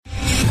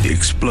The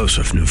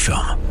explosive new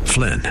film,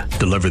 Flynn,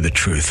 deliver the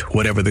truth,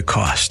 whatever the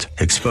cost,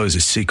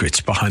 exposes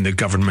secrets behind the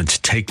government's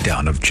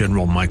takedown of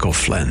General Michael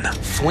Flynn.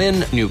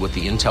 Flynn knew what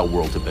the intel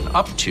world had been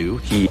up to.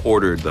 He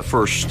ordered the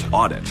first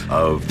audit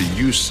of the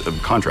use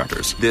of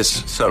contractors.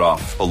 This set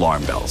off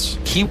alarm bells.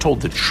 He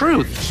told the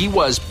truth. He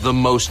was the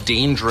most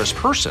dangerous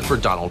person for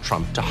Donald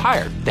Trump to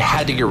hire. They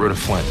had to get rid of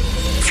Flynn.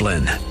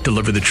 Flynn,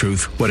 deliver the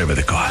truth, whatever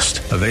the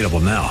cost. Available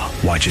now.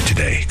 Watch it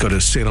today. Go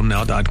to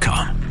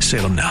salemnow.com.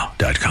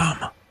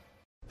 salemnow.com.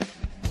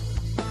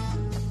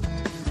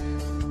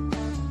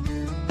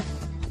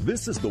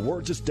 This is the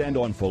Word to Stand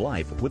On for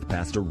Life with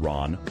Pastor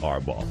Ron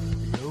Arbaugh.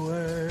 Your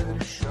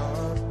word is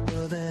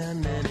sharper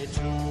than any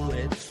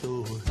two-edged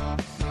sword,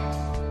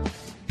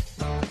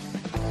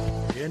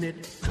 and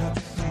it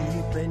cuts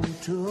deep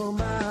into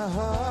my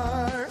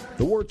heart.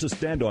 The Word to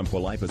Stand On for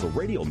Life is a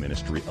radio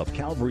ministry of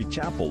Calvary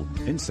Chapel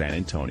in San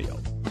Antonio.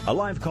 A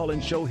live call-in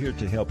show here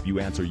to help you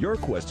answer your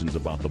questions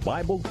about the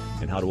Bible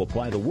and how to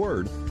apply the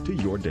Word to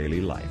your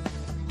daily life.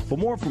 For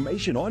more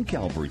information on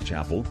Calvary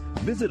Chapel,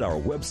 visit our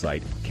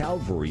website,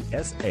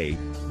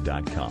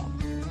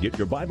 calvarysa.com. Get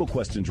your Bible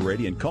questions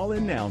ready and call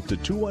in now to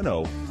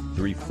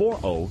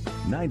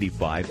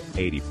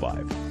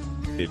 210-340-9585.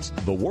 It's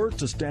The Word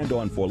to Stand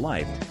On for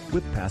Life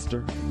with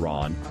Pastor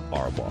Ron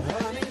Arbaugh.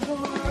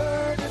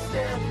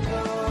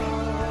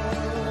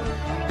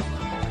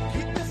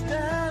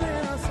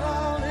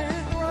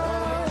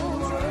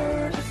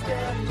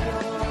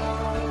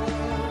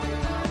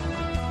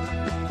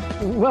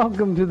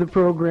 Welcome to the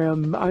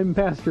program. I'm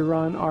Pastor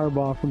Ron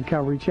Arbaugh from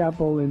Calvary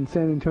Chapel in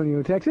San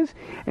Antonio, Texas.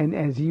 And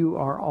as you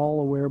are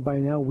all aware by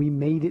now, we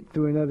made it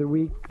through another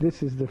week.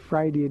 This is the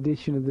Friday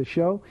edition of the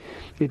show.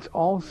 It's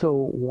also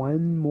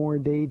one more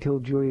day till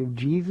Joy of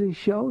Jesus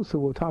show, so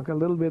we'll talk a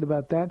little bit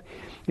about that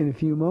in a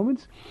few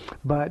moments.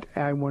 But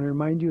I want to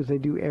remind you, as I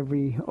do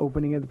every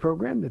opening of the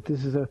program, that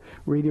this is a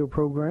radio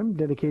program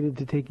dedicated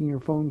to taking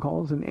your phone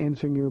calls and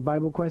answering your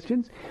Bible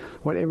questions.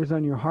 Whatever's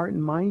on your heart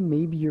and mind,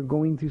 maybe you're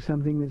going through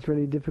something that's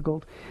really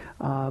difficult.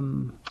 I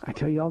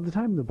tell you all the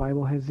time, the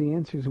Bible has the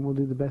answers, and we'll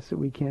do the best that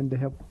we can to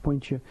help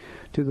point you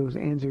to those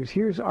answers.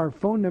 Here's our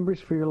phone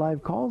numbers for your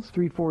live calls: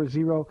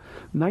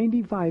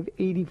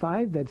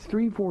 340-9585. That's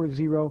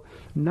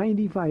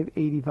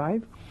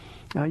 340-9585.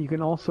 You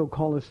can also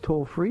call us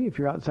toll-free if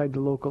you're outside the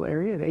local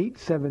area at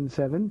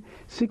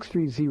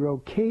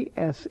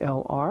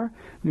 877-630-KSLR.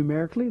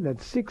 Numerically,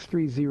 that's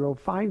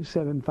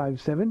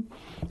 630-5757.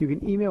 You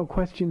can email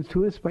questions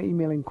to us by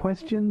emailing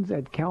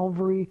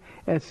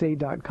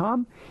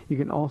questions@calvarysa.com. You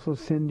can also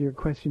send your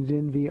questions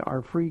in via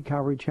our free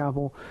Calvary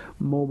Chapel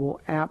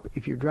mobile app.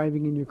 If you're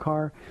driving in your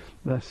car,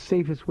 the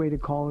safest way to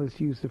call is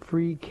to use the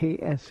free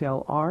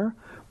KSLR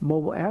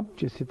mobile app.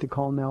 Just hit the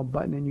Call Now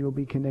button and you'll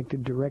be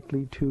connected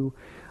directly to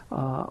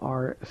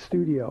our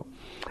studio.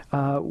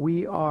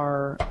 We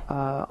are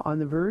on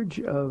the verge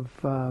of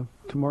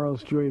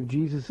tomorrow's Joy of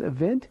Jesus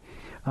event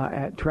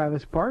at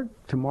Travis Park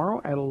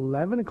tomorrow at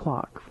 11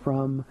 o'clock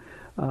from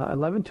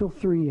 11 till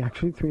 3,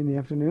 actually 3 in the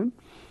afternoon.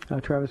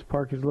 Travis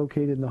Park is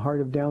located in the heart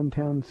of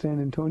downtown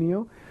San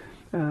Antonio,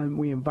 and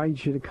we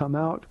invite you to come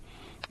out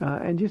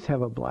and just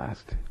have a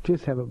blast.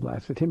 Just have a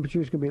blast. The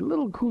temperature is going to be a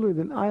little cooler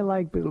than I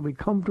like, but it'll be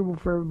comfortable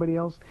for everybody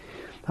else.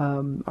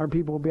 Our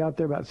people will be out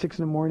there about 6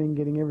 in the morning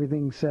getting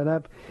everything set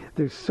up.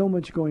 There's so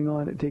much going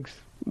on. It takes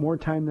more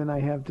time than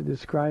I have to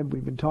describe.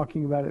 We've been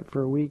talking about it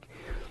for a week,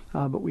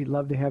 but we'd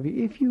love to have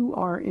you. If you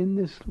are in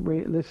this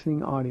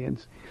listening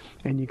audience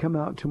and you come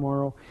out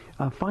tomorrow,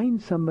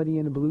 find somebody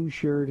in a blue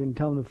shirt and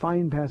tell them to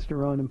find Pastor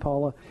Ron and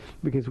Paula,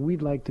 because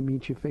we'd like to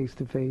meet you face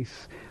to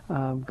face.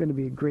 Going to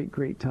be a great,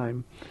 great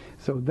time.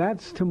 So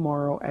that's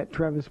tomorrow at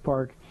Travis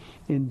Park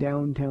in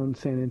downtown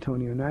San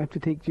Antonio. Now I have to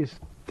take just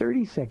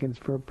 30 seconds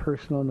for a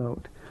personal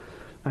note.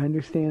 I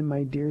understand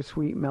my dear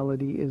sweet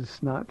Melody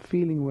is not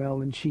feeling well,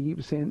 and she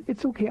keeps saying,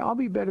 it's okay, I'll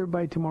be better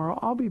by tomorrow.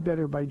 I'll be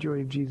better by Joy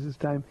of Jesus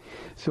time.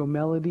 So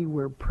Melody,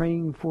 we're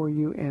praying for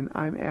you, and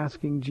I'm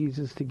asking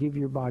Jesus to give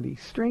your body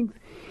strength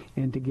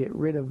and to get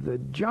rid of the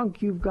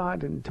junk you've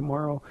got, and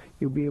tomorrow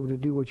you'll be able to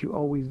do what you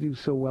always do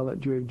so well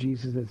at Joy of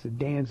Jesus, that's to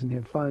dance and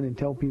have fun and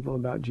tell people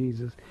about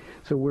Jesus.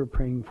 So we're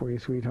praying for you,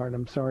 sweetheart.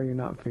 I'm sorry you're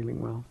not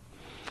feeling well.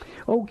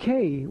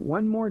 Okay,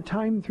 one more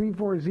time,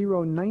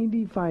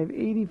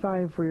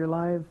 340-9585 for your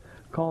live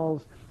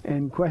calls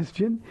and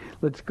question.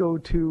 Let's go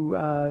to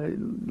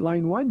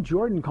line 1,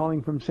 Jordan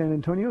calling from San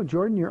Antonio.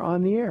 Jordan, you're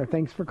on the air.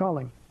 Thanks for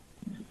calling.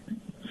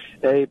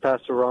 Hey,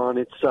 Pastor Ron.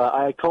 It's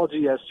I called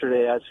you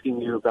yesterday asking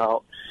you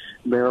about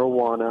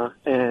marijuana,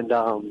 and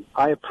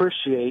I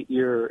appreciate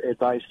your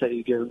advice that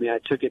you gave me. I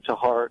took it to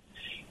heart,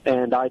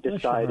 and I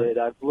decided,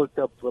 I've looked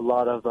up a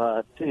lot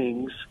of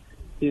things,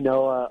 a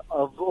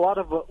lot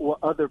of what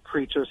other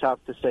preachers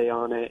have to say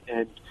on it,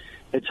 and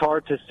it's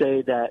hard to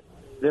say that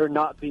they're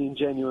not being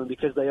genuine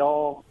because they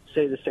all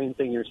say the same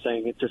thing you're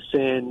saying. It's a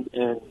sin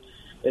and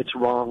it's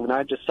wrong, and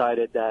I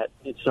decided that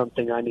it's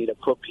something I need to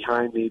put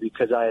behind me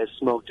because I have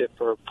smoked it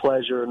for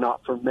pleasure,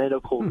 not for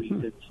medical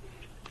reasons.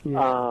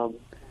 Yeah.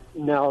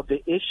 Now,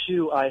 the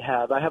issue I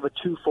have a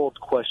twofold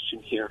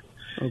question here.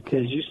 Okay.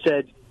 As you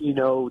said,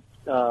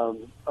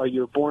 are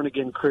you a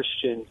born-again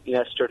Christian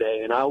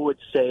yesterday? And I would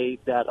say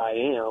that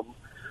I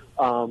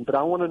am. But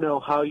I want to know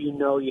how you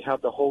know you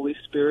have the Holy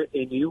Spirit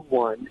in you,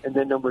 one. And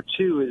then number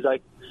two is,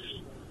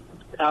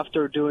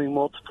 after doing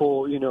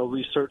multiple,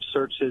 research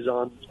searches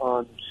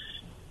on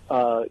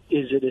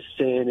is it a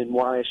sin and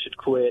why I should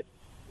quit,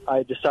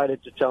 I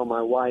decided to tell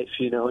my wife,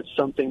 it's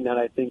something that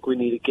I think we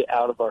need to get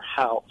out of our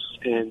house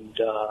and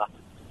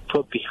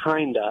put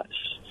behind us.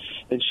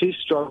 And she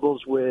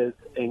struggles with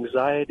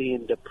anxiety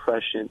and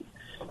depression.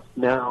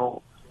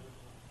 Now,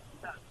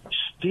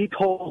 she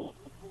told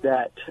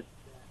that,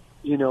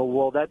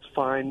 well, that's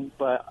fine,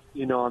 but,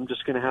 I'm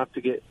just going to have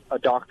to get a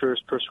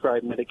doctor's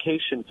prescribed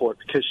medication for it,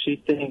 because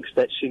she thinks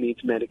that she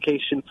needs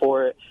medication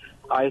for it.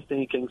 I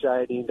think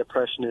anxiety and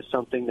depression is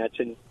something that's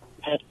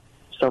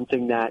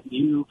something that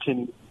you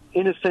can,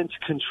 in a sense,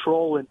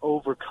 control and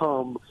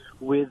overcome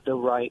with the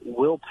right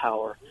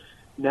willpower.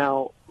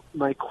 Now,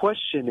 my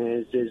question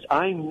is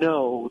I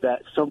know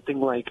that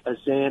something like a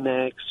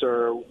Xanax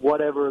or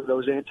whatever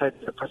those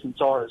antidepressants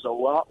are is a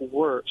lot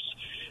worse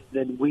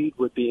than weed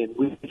would be, and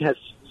weed has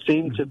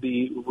seemed to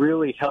be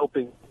really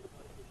helping,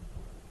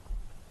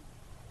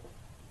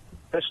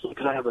 especially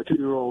because I have a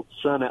 2-year-old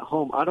son at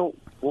home. I don't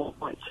want,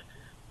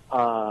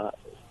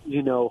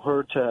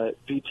 her to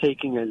be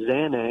taking a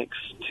Xanax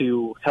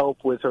to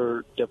help with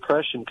her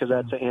depression, because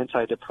that's an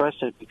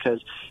antidepressant, because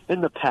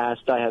in the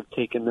past I have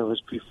taken those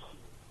before.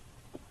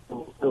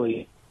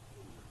 Really,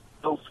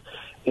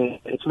 and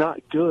it's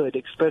not good,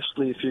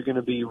 especially if you're going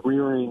to be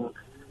rearing,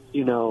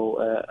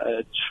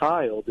 a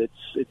child.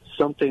 It's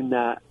something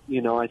that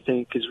I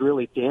think is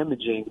really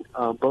damaging,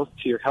 both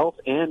to your health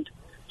and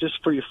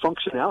just for your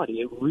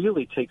functionality. It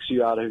really takes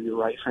you out of your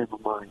right frame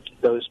of mind,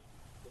 those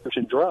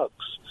prescription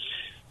drugs.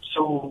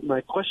 So my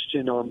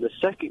question on the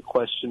second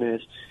question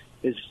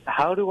is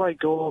how do I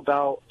go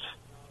about?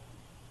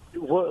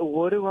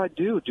 What do I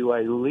do? Do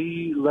I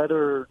let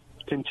her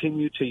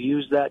continue to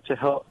use that to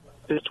help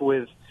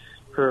with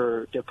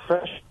her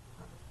depression,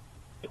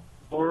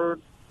 or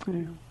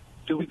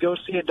do we go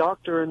see a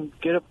doctor and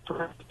get a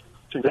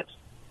prescription? That's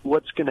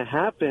what's going to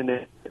happen.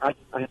 And I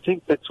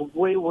think that's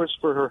way worse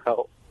for her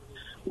health,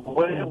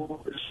 way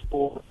worse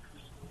for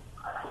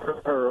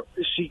her.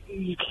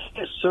 You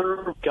can't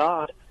serve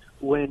God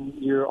when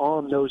you're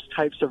on those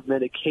types of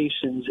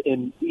medications,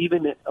 and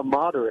even at a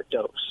moderate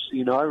dose.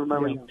 I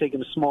remember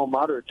taking a small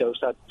moderate dose,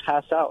 I'd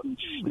pass out, and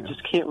you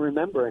just can't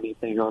remember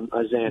anything on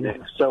a Xanax.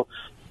 Yeah. So,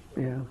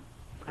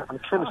 I'm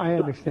kind of I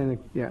understand.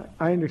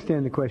 I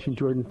understand the question,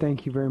 Jordan.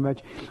 Thank you very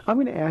much. I'm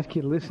going to ask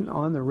you to listen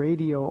on the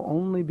radio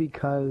only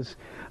because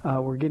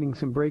we're getting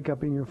some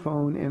breakup in your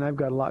phone, and I've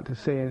got a lot to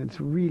say, and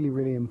it's really,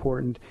 really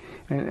important.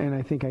 And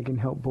I think I can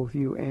help both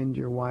you and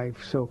your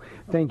wife. So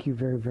thank you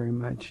very, very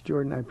much,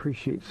 Jordan. I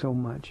appreciate so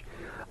much.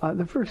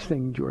 The first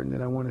thing, Jordan,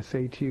 that I want to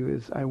say to you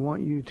is I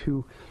want you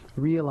to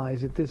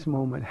realize at this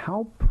moment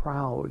how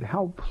proud,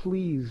 how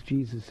pleased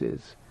Jesus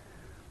is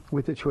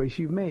with the choice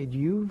you've made.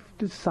 You've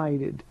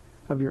decided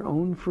of your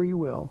own free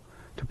will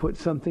to put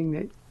something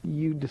that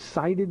you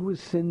decided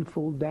was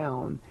sinful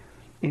down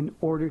in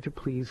order to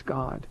please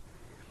God.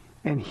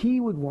 And he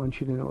would want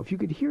you to know, if you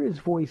could hear his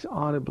voice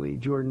audibly,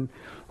 Jordan,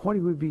 what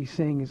he would be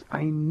saying is,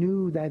 I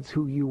knew that's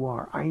who you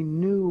are. I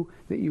knew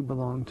that you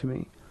belong to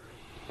me.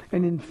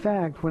 And in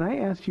fact, when I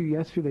asked you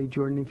yesterday,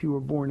 Jordan, if you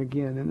were born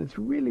again, and it's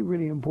really,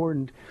 really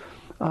important,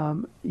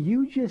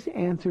 you just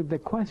answered the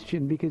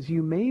question because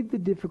you made the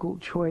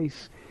difficult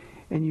choice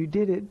and you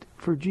did it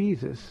for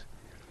Jesus.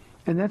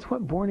 And that's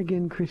what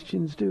born-again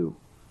Christians do.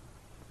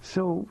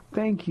 So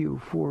thank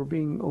you for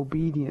being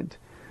obedient.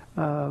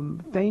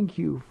 Thank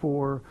you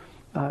for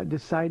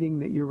deciding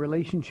that your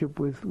relationship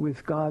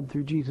with God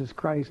through Jesus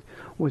Christ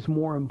was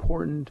more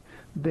important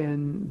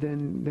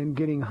than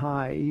getting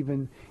high,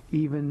 even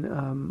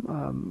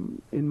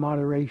in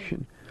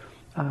moderation.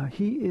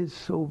 He is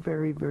so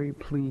very, very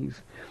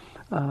pleased.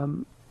 I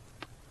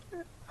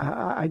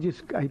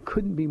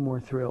couldn't be more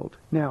thrilled.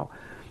 Now,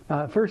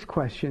 first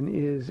question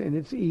is, and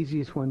it's the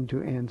easiest one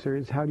to answer,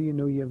 is how do you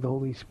know you have the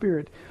Holy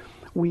Spirit?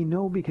 We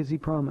know because he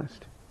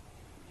promised.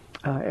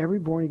 Every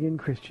born-again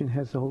Christian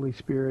has the Holy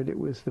Spirit. It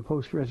was the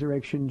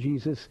post-resurrection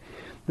Jesus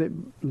that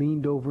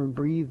leaned over and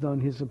breathed on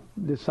his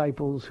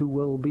disciples who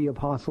will be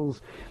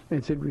apostles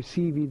and said,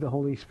 receive ye the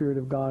Holy Spirit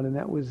of God. And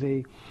that was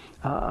an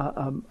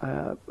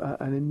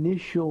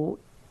initial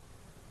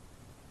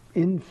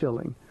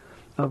infilling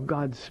of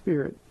God's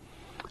Spirit.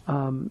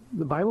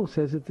 The Bible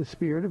says that the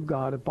Spirit of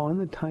God, upon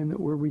the time that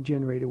we're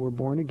regenerated, we're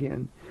born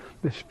again,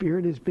 the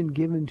Spirit has been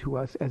given to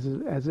us as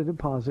a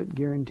deposit,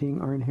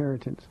 guaranteeing our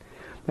inheritance.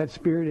 That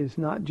Spirit is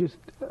not just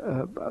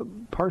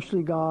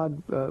partially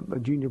God, a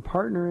junior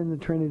partner in the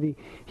Trinity.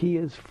 He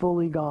is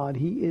fully God.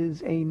 He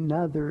is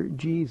another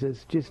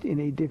Jesus, just in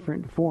a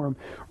different form.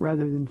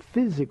 Rather than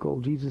physical,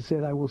 Jesus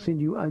said, I will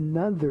send you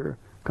another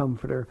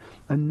Comforter,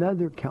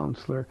 another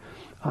Counselor,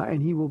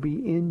 and he will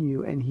be in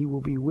you and he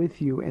will be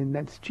with you. And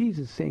that's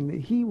Jesus saying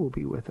that he will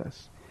be with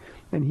us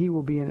and he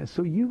will be in us.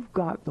 So you've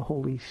got the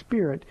Holy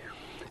Spirit.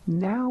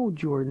 Now,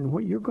 Jordan,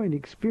 what you're going to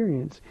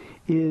experience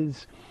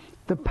is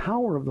the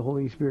power of the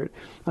Holy Spirit.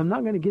 I'm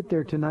not going to get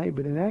there tonight,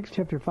 but in Acts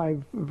chapter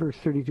 5, verse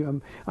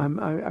 32,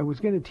 I was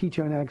going to teach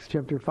on Acts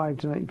chapter 5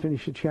 tonight and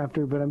finish the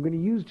chapter, but I'm going to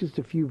use just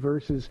a few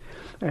verses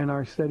in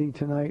our study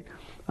tonight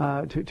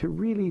to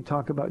really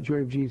talk about joy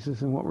of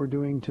Jesus and what we're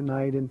doing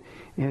tonight,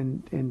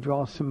 and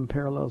draw some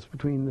parallels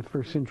between the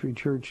first century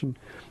church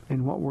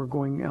and what we're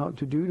going out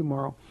to do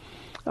tomorrow.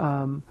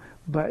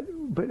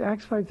 But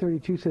Acts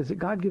 5:32 says that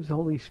God gives the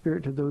Holy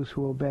Spirit to those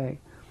who obey.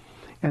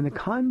 And the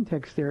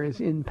context there is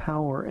in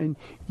power. And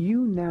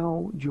you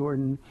now,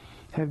 Jordan,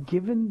 have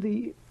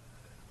given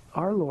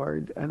our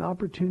Lord an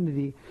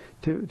opportunity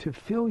to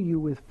fill you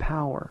with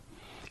power.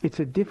 It's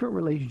a different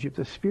relationship.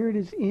 The Spirit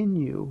is in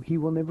you. He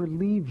will never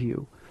leave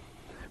you.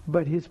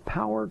 But his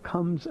power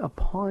comes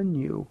upon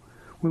you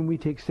when we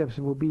take steps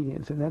of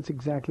obedience. And that's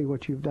exactly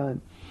what you've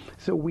done.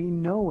 So we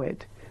know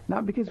it,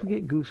 not because we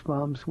get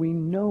goosebumps. We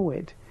know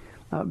it.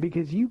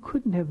 Because you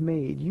wouldn't have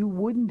made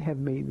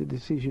the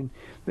decision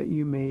that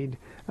you made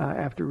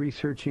after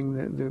researching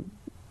the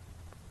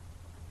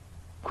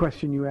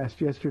question you asked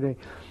yesterday,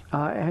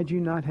 had you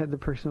not had the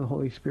person of the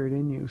Holy Spirit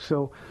in you.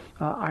 So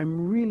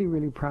I'm really,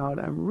 really proud.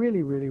 I'm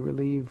really, really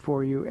relieved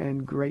for you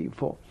and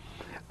grateful.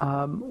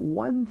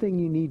 One thing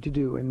you need to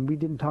do, and we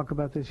didn't talk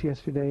about this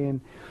yesterday,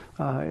 and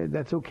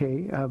that's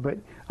okay, but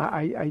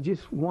I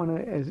just want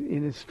to,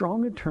 in as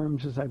strong a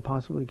terms as I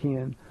possibly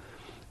can,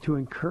 to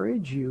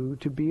encourage you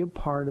to be a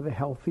part of a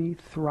healthy,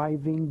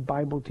 thriving,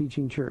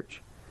 Bible-teaching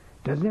church.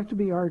 Doesn't have to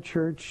be our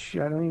church.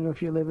 I don't even know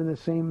if you live in the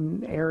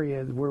same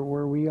area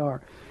where we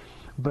are.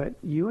 But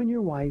you and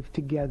your wife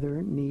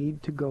together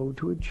need to go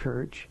to a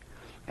church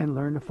and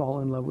learn to fall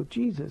in love with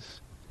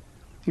Jesus.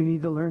 You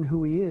need to learn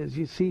who he is.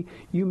 You see,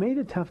 you made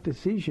a tough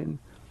decision,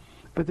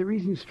 but the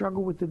reason you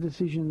struggled with the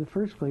decision in the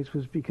first place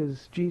was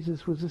because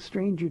Jesus was a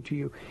stranger to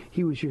you.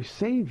 He was your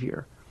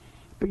Savior,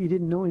 but you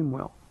didn't know him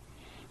well.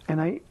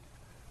 And I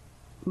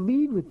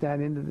lead with that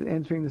into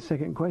answering the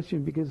second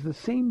question, because the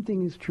same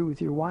thing is true with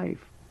your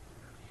wife.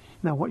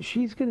 Now, what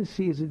she's going to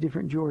see is a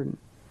different Jordan.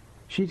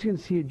 She's going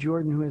to see a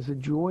Jordan who has the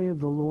joy of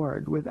the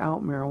Lord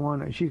without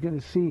marijuana. She's going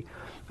to see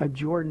a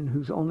Jordan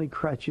whose only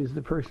crutch is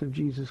the person of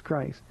Jesus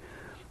Christ.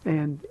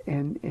 And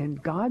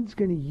God's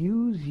going to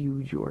use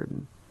you,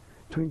 Jordan,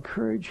 to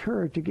encourage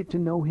her to get to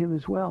know him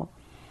as well.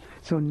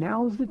 So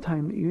now's the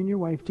time that you and your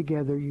wife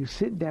together, you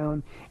sit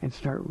down and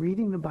start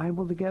reading the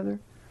Bible together.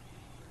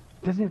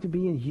 It doesn't have to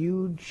be in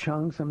huge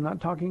chunks. I'm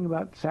not talking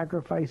about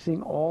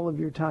sacrificing all of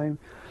your time.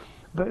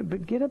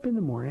 But get up in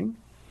the morning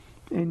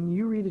and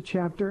you read a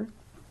chapter.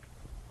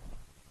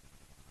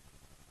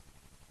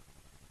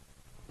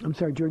 I'm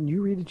sorry, Jordan,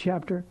 you read a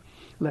chapter,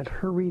 let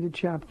her read a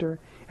chapter,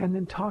 and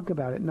then talk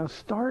about it. Now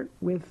start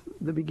with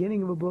the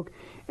beginning of a book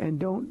and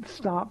don't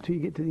stop till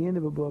you get to the end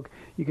of a book.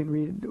 You can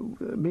read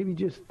maybe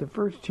just the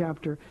first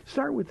chapter.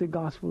 Start with the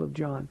Gospel of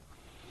John.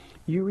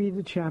 You read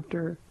the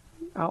chapter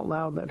out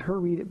loud, let her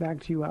read it back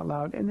to you out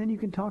loud, and then you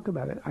can talk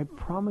about it. I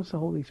promise the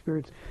Holy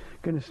Spirit's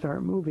going to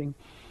start moving,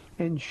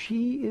 and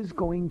she is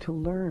going to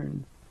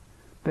learn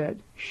that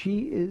she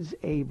is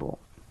able.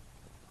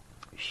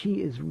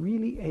 She is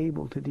really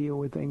able to deal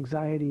with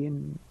anxiety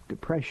and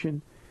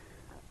depression,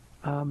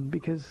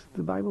 because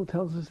the Bible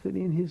tells us that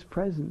in his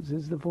presence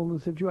is the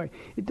fullness of joy.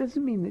 It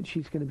doesn't mean that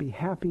she's going to be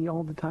happy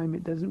all the time.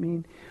 It doesn't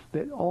mean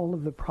that all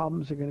of the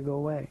problems are going to go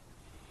away.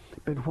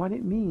 But what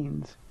it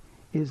means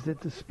is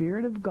that the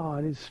Spirit of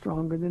God is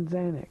stronger than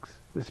Xanax.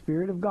 The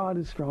Spirit of God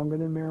is stronger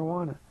than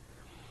marijuana.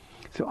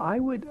 So I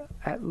would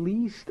at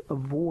least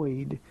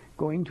avoid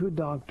going to a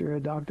doctor.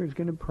 A doctor is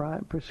going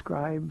to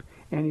prescribe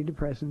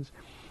antidepressants,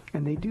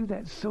 and they do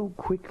that so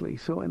quickly.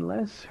 So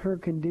unless her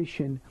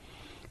condition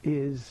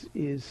is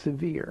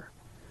severe,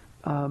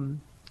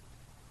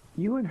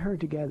 you and her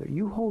together,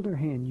 you hold her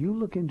hand, you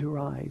look into her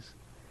eyes,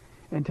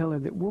 and tell her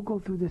that we'll go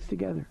through this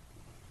together.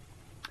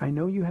 I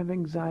know you have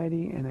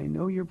anxiety, and I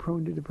know you're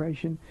prone to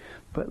depression,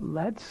 but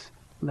let's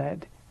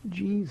let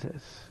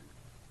Jesus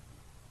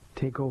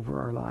take over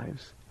our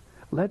lives.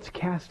 Let's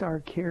cast our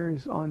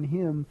cares on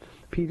him,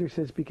 Peter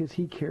says, because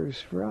he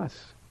cares for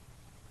us.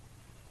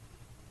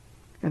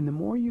 And the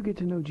more you get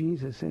to know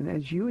Jesus, and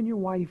as you and your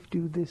wife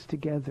do this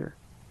together,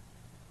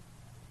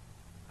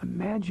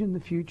 imagine the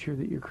future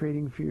that you're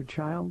creating for your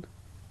child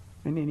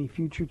and any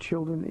future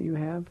children that you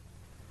have.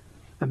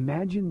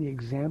 Imagine the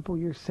example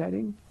you're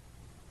setting.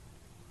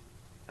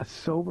 A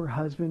sober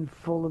husband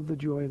full of the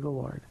joy of the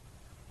Lord.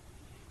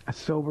 A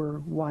sober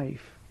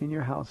wife in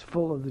your house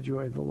full of the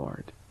joy of the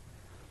Lord.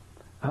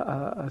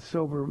 A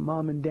sober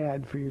mom and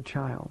dad for your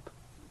child.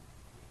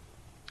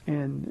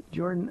 And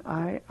Jordan,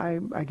 I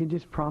can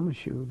just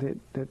promise you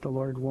that the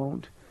Lord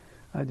won't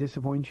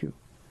disappoint you.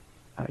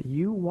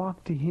 You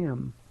walk to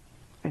him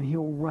and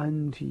he'll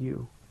run to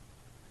you.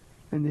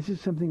 And this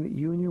is something that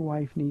you and your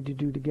wife need to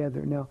do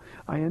together. Now,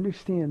 I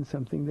understand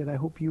something that I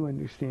hope you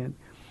understand.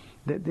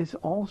 That this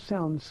all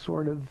sounds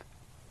sort of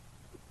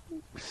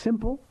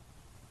simple,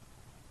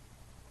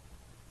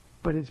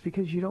 but it's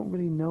because you don't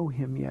really know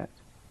him yet.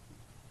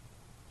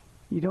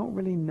 You don't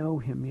really know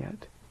him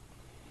yet.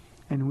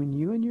 And when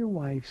you and your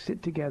wife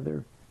sit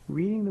together,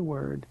 reading the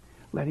Word,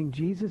 letting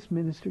Jesus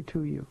minister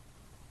to you,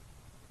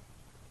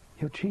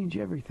 He'll change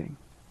everything.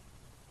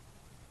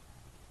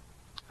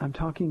 I'm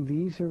talking,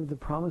 these are the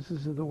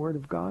promises of the Word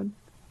of God.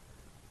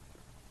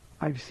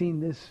 I've seen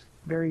this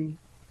very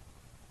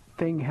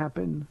thing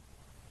happen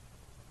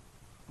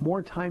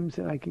more times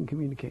than I can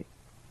communicate.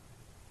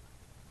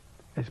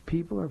 As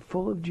people are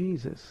full of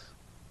Jesus,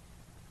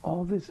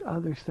 all this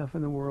other stuff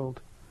in the world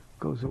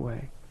goes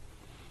away.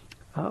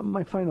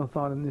 My final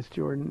thought on this,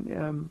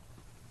 Jordan.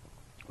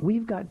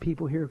 We've got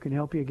people here who can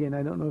help you. Again,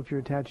 I don't know if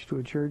you're attached to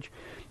a church.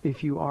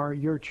 If you are,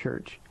 your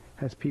church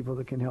has people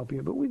that can help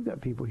you. But we've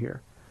got people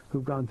here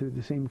who've gone through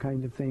the same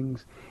kind of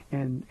things,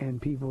 and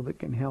people that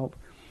can help.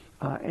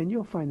 And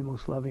you'll find the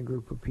most loving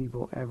group of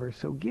people ever.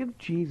 So give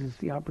Jesus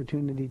the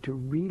opportunity to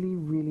really,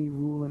 really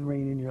rule and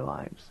reign in your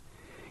lives.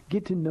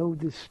 Get to know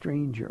this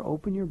stranger.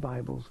 Open your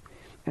Bibles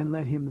and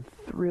let him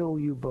thrill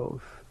you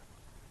both.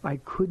 I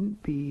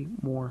couldn't be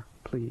more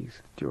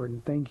pleased.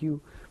 Jordan, thank you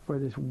for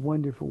this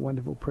wonderful,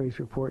 wonderful praise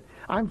report.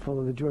 I'm full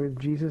of the joy of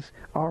Jesus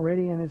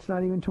already, and it's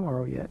not even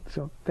tomorrow yet.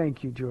 So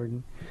thank you,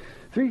 Jordan.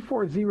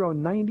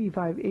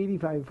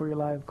 340-9585 for your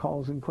live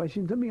calls and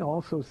questions. Let me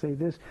also say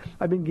this.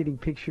 I've been getting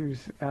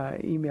pictures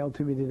emailed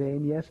to me today,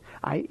 and yes,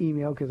 I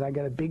email because I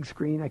got a big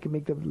screen. I can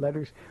make the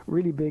letters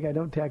really big. I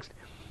don't text.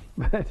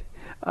 But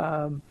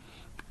I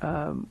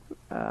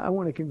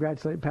want to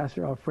congratulate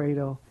Pastor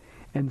Alfredo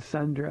and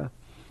Sandra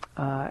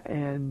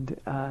and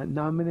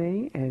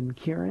Namine and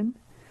Kieran.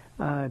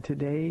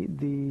 Today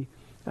the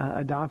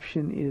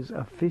adoption is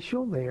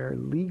official. They are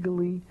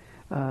legally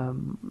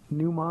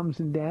new moms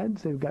and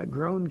dads. They've got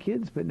grown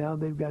kids, but now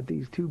they've got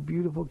these two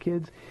beautiful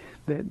kids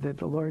that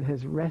the Lord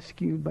has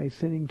rescued by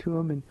sending to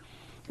them.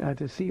 And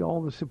to see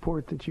all the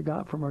support that you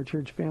got from our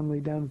church family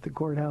down at the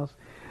courthouse,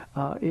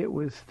 it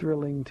was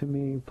thrilling to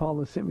me.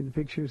 Paula sent me the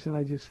pictures, and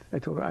I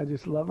told her I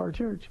just love our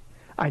church.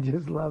 I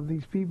just love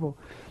these people.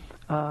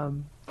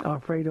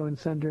 Alfredo and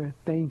Sandra,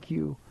 thank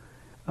you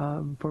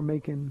for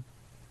making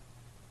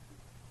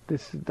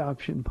this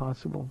adoption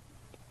possible.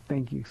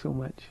 Thank you so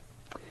much.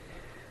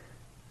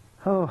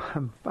 Oh,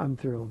 I'm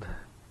thrilled.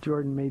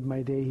 Jordan made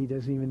my day. He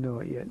doesn't even know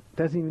it yet.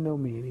 Doesn't even know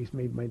me, and he's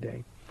made my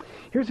day.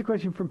 Here's a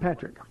question from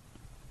Patrick.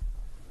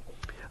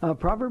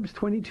 Proverbs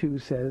 22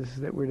 says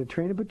that we're to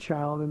train up a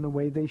child in the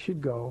way they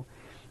should go,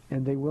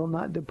 and they will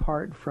not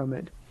depart from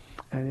it.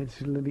 And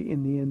it's literally,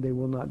 in the end, they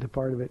will not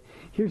depart of it.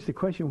 Here's the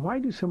question. Why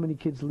do so many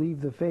kids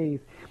leave the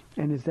faith?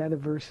 And is that a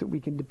verse that we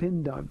can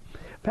depend on?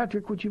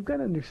 Patrick, what you've got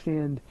to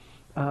understand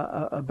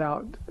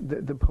about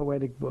the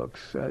poetic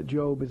books.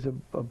 Job is a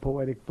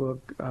poetic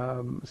book.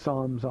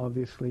 Psalms,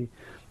 obviously.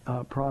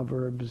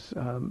 Proverbs,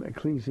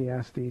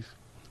 Ecclesiastes,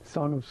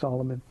 Song of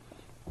Solomon.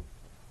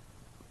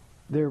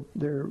 They're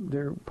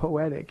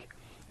poetic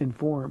in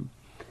form.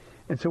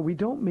 And so we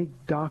don't make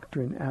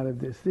doctrine out of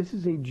this. This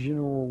is a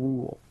general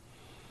rule.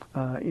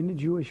 In the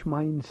Jewish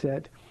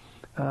mindset,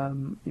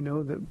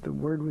 the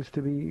word was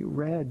to be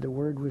read, the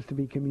word was to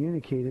be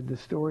communicated, the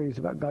stories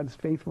about God's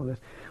faithfulness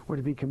were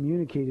to be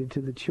communicated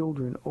to the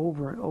children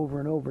over and over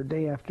and over,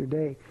 day after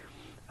day.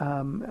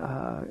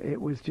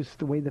 It was just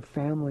the way the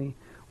family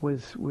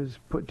was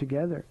put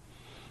together.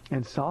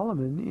 And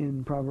Solomon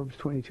in Proverbs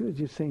 22 is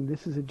just saying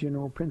this is a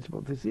general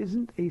principle. This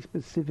isn't a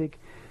specific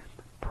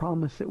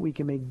promise that we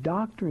can make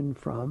doctrine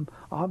from.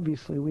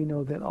 Obviously, we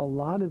know that a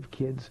lot of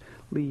kids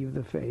leave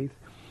the faith,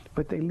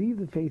 but they leave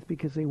the faith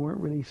because they weren't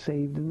really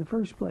saved in the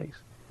first place.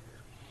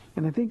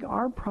 And I think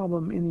our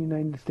problem in the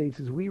United States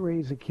is we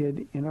raise a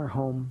kid in our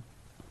home.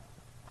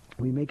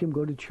 We make him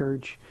go to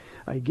church.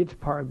 He gets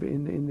part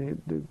in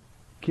the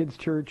kids'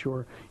 church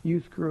or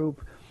youth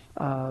group.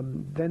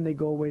 Then they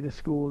go away to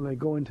school and they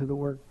go into the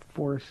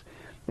workforce,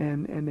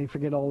 and they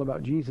forget all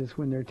about Jesus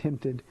when they're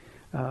tempted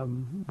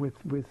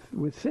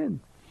with sin.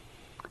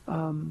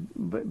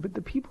 But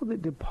the people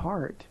that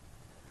depart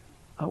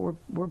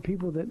were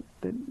people that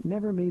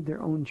never made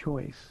their own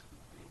choice.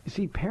 You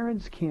see,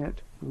 parents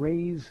can't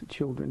raise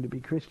children to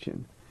be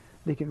Christian.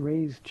 They can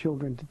raise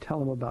children to tell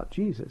them about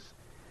Jesus.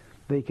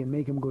 They can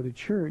make them go to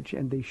church,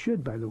 and they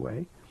should, by the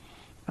way.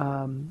 But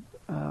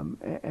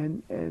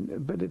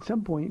at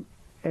some point,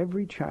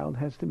 every child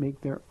has to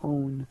make their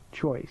own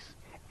choice.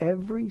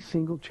 Every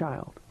single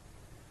child.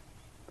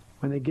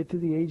 When they get to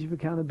the age of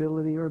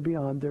accountability or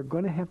beyond, they're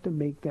going to have to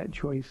make that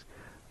choice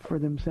for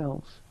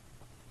themselves.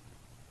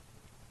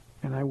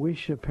 And I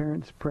wish a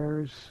parent's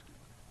prayers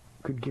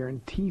could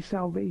guarantee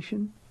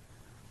salvation,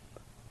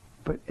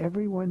 but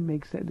everyone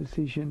makes that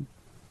decision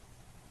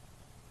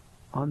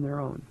on their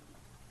own.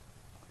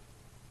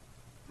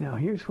 Now,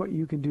 here's what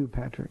you can do,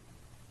 Patrick.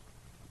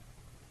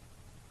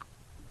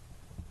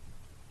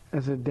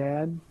 As a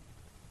dad,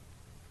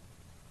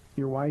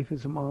 your wife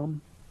is a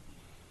mom,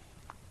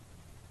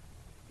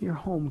 your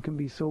home can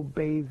be so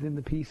bathed in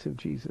the peace of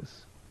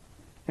Jesus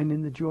and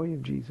in the joy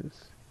of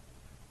Jesus.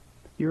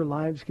 Your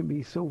lives can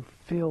be so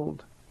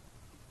filled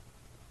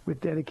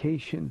with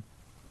dedication,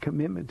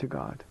 commitment to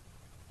God,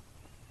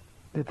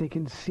 that they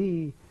can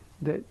see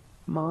that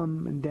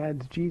mom and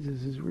dad's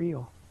Jesus is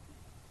real.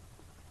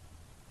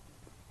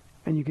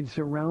 And you can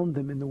surround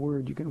them in the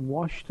Word. You can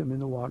wash them in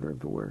the water of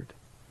the Word.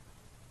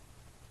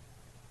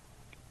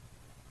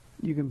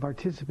 You can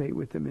participate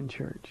with them in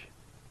church.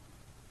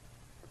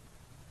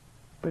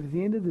 But at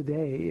the end of the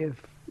day,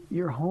 if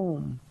your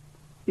home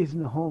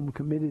isn't a home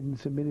committed and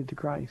submitted to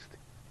Christ,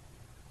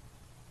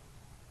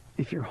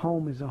 if your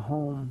home is a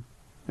home,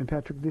 and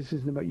Patrick, this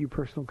isn't about you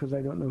personal because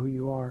I don't know who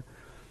you are,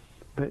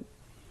 but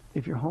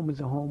if your home is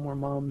a home where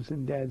moms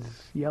and dads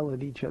yell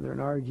at each other and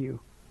argue,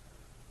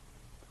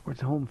 or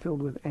it's a home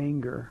filled with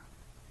anger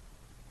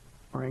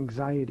or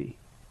anxiety,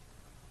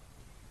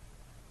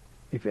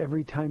 if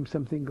every time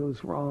something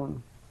goes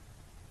wrong,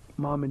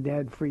 mom and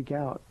dad freak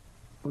out,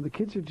 well, the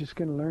kids are just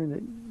going to learn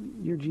that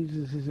your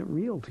Jesus isn't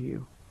real to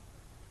you.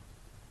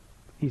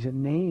 He's a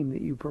name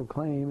that you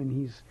proclaim, and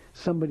he's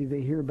somebody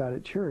they hear about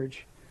at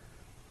church,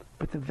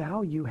 but the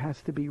value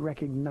has to be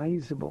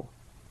recognizable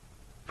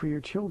for your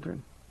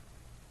children.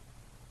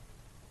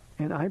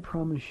 And I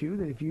promise you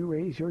that if you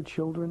raise your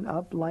children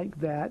up like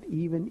that,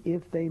 even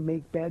if they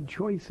make bad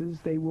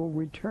choices, they will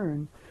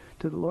return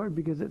to the Lord,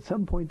 because at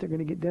some point they're going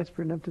to get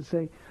desperate enough to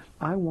say,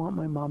 I want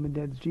my mom and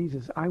dad's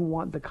Jesus. I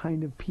want the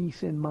kind of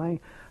peace in my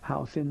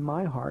house, in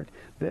my heart,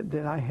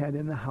 that I had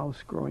in the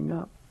house growing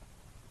up.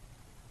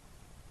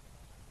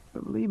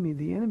 But believe me,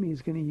 the enemy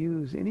is going to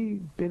use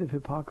any bit of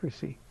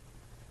hypocrisy.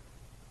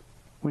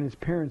 When as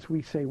parents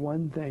we say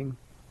one thing,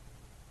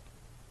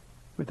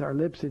 with our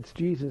lips it's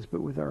Jesus,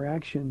 but with our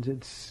actions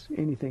it's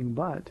anything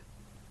but,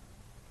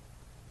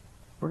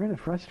 we're going to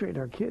frustrate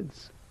our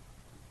kids.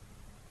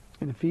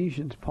 In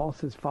Ephesians, Paul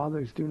says,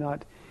 fathers, do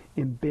not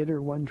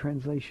embitter, one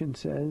translation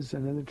says.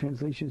 Another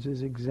translation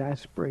says,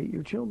 exasperate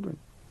your children.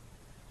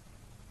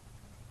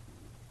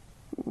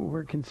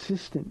 We're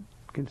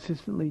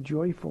consistently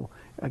joyful.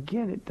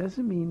 Again, it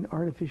doesn't mean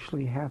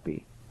artificially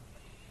happy.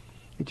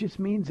 It just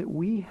means that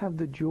we have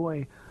the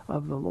joy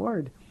of the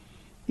Lord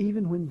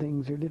even when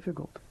things are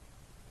difficult.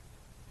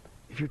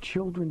 If your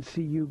children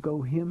see you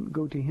go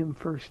to him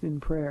first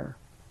in prayer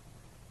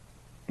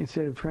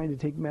instead of trying to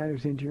take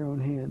matters into your own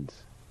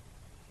hands.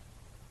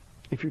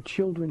 If your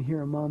children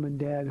hear a mom and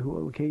dad who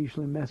will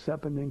occasionally mess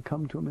up and then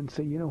come to them and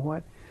say, you know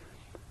what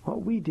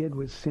we did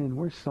was sin,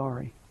 we're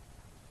sorry.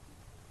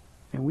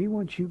 And we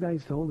want you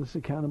guys to hold us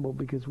accountable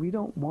because we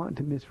don't want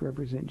to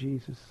misrepresent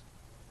Jesus.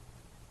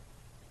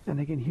 And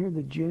they can hear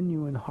the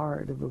genuine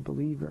heart of a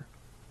believer.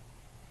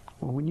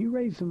 Well, when you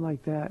raise them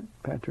like that,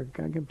 Patrick,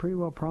 I can pretty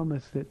well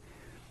promise that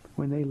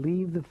when they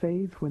leave the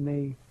faith, when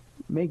they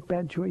make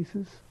bad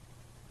choices,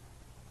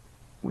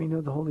 we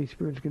know the Holy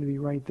Spirit's going to be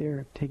right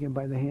there, taking them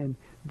by the hand,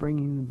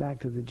 bringing them back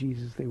to the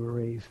Jesus they were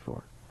raised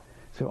for.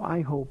 So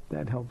I hope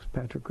that helps,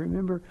 Patrick.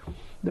 Remember,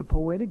 the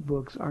poetic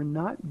books are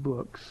not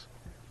books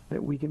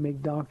that we can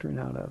make doctrine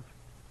out of.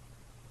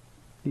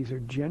 These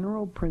are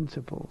general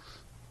principles,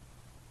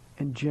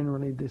 and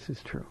generally this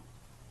is true.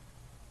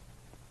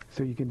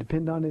 So you can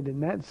depend on it in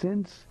that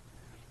sense,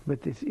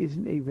 but this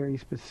isn't a very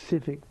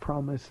specific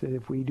promise that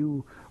if we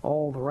do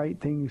all the right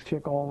things,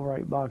 check all the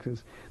right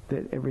boxes,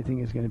 that everything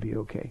is going to be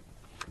okay.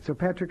 So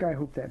Patrick, I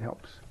hope that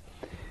helps.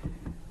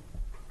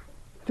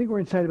 I think we're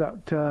inside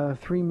about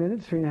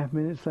 3.5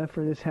 minutes left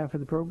for this half of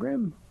the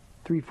program.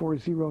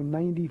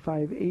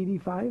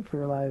 340-9585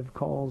 for live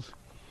calls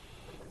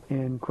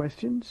and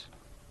questions.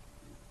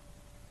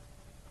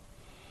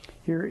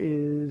 Here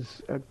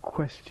is a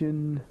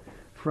question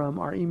from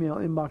our email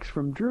inbox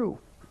from Drew.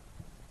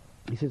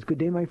 He says, good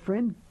day, my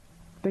friend.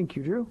 Thank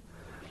you, Drew.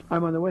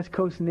 I'm on the West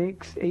Coast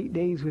next 8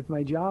 days with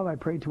my job. I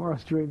pray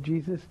tomorrow's Joy of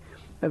Jesus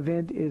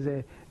event is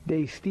a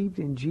day steeped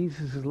in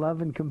Jesus'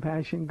 love and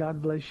compassion.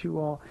 God bless you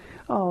all.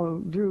 Oh,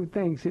 Drew,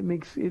 thanks. It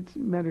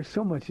matters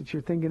so much that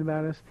you're thinking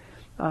about us.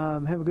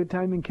 Have a good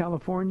time in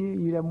California.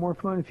 You'd have more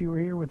fun if you were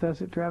here with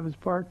us at Travis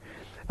Park.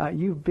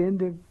 You've been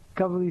to a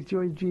couple of these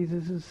Joy of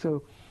Jesuses,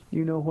 so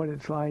you know what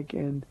it's like.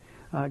 And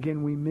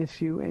again, we miss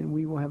you, and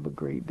we will have a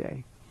great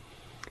day.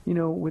 You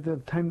know, with the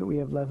time that we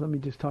have left, let me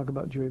just talk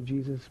about Joy of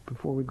Jesus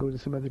before we go to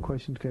some other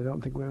questions, because I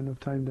don't think we have enough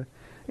time to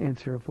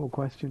answer a full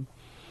question.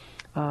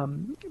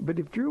 But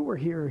if Drew were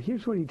here,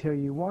 here's what he'd tell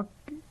you. Walk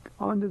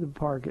onto the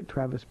park at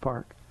Travis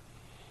Park,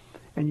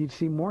 and you'd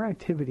see more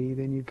activity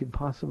than you could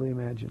possibly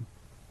imagine.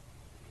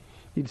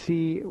 You'd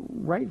see,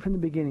 right from the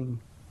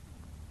beginning,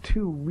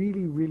 2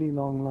 really, really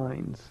long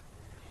lines.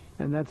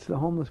 And that's the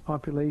homeless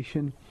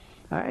population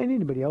and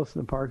anybody else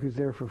in the park who's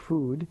there for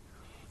food.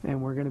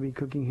 And we're going to be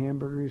cooking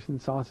hamburgers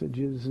and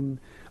sausages and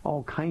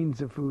all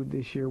kinds of food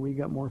this year. We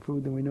got more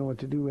food than we know what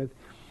to do with.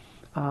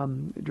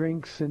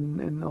 Drinks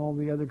and all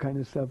the other kind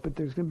of stuff. But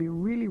there's going to be a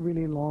really,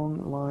 really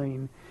long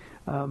line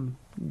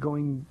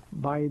going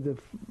by the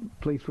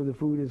place where the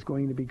food is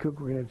going to be cooked.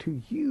 We're going to have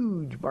 2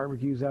 huge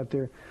barbecues out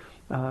there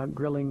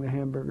grilling the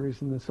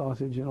hamburgers and the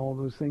sausage and all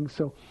those things.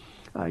 So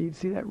you'd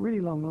see that really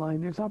long line.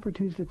 There's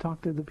opportunities to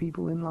talk to the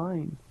people in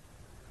line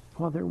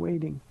while they're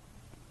waiting.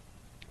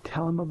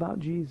 Tell them about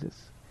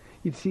Jesus.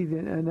 You'd see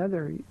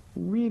another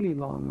really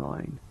long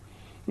line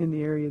in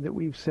the area that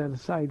we've set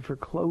aside for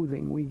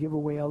clothing. We give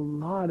away a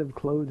lot of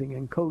clothing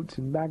and coats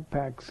and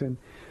backpacks and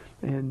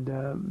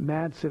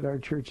mats that our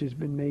church has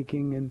been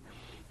making,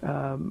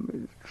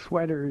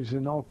 sweaters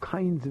and all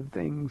kinds of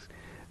things,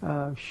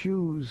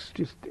 shoes,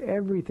 just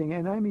everything.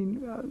 And I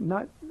mean,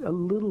 not a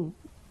little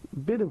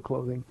bit of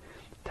clothing,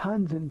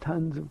 tons and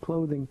tons of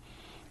clothing.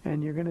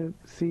 And you're going to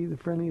see the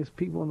friendliest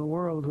people in the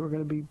world who are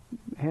going to be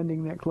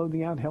handing that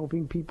clothing out,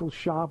 helping people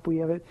shop. We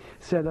have it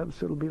set up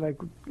so it'll be like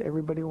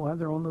everybody will have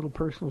their own little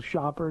personal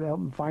shopper to help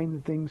them find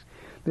the things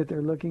that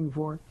they're looking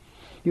for.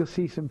 You'll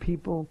see some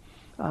people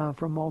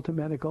from Malta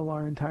Medical.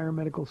 Our entire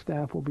medical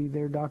staff will be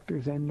there,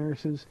 doctors and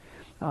nurses.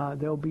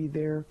 They'll be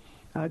there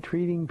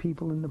treating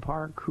people in the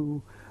park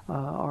who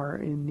are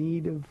in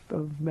need of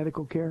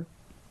medical care.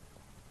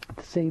 At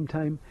the same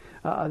time,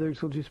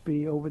 others will just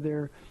be over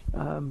there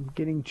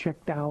getting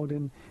checked out,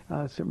 and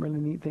some really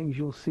neat things.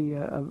 You'll see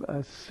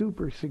a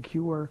super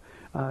secure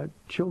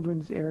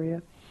children's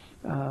area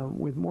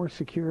with more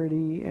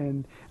security,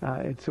 and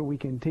so we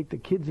can take the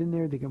kids in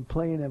there. They can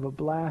play and have a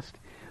blast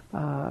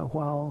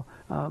while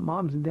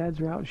moms and dads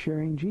are out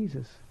sharing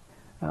Jesus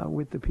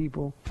with the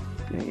people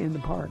in the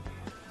park.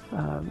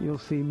 You'll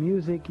see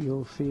music.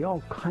 You'll see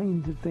all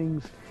kinds of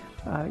things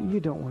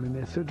you don't want to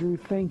miss. So, Drew,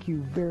 thank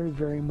you very,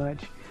 very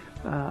much.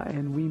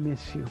 And we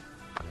miss you.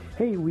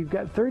 Hey, we've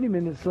got 30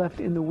 minutes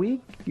left in the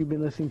week. You've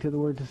been listening to The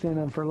Word to Stand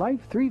On for Life.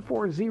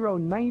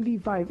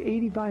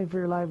 340-9585 for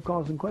your live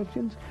calls and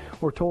questions,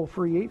 or toll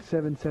free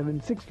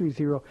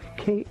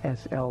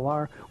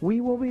 877-630-KSLR.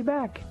 We will be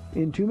back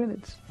in 2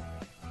 minutes.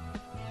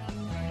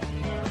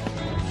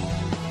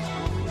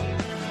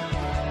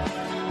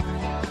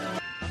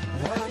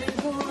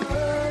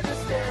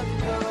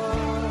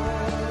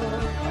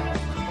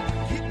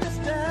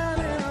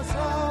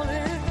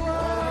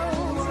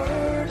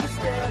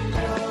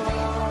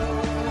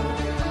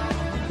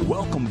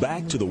 Welcome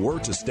back to The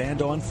Word to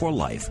Stand On for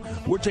Life.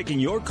 We're taking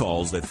your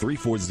calls at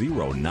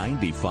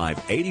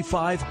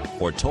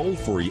 340-9585 or toll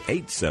free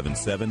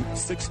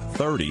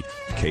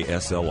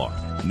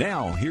 877-630-KSLR.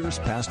 Now, here's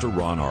Pastor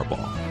Ron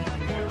Arbaugh.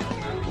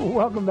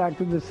 Welcome back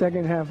to the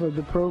second half of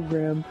the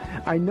program.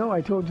 I know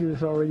I told you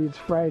this already. It's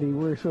Friday.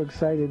 We're so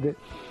excited that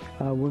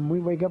when we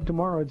wake up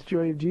tomorrow, it's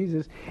Joy of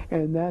Jesus.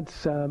 And that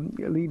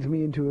leads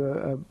me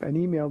into an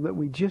email that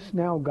we just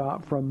now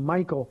got from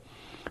Michael,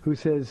 who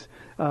says,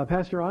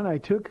 Pastor Ron, I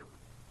took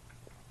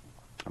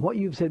what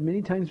you've said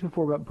many times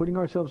before about putting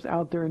ourselves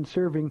out there and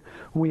serving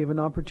when we have an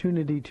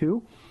opportunity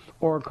to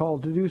or are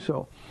called to do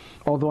so.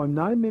 Although I'm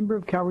not a member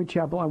of Calvary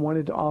Chapel, I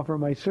wanted to offer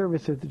my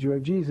service at the Joy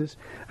of Jesus.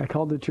 I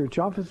called the church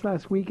office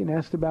last week and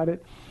asked about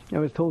it. I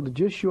was told to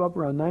just show up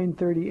around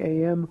 9:30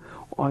 a.m.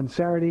 on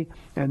Saturday,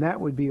 and that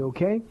would be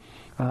okay.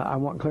 I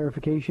want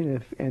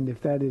clarification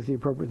if that is the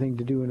appropriate thing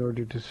to do in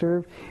order to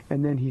serve.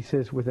 And then he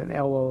says with an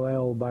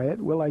LOL by it,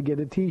 will I get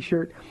a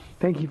T-shirt?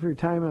 Thank you for your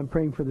time. I'm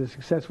praying for the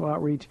successful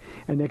outreach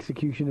and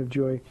execution of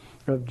Joy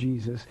of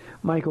Jesus.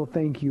 Michael,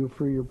 thank you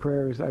for your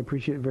prayers. I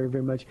appreciate it very,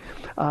 very much.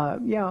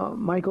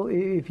 Michael,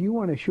 if you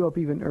want to show up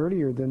even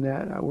earlier than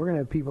that, we're going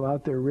to have people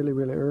out there really,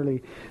 really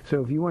early.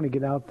 So if you want to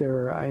get out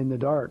there in the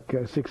dark,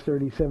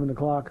 6:30, 7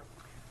 o'clock,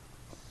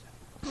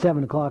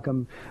 7 o'clock,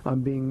 I'm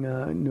being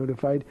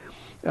notified.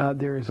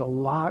 There is a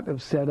lot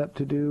of setup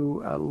to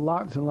do,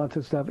 lots and lots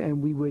of stuff,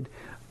 and we would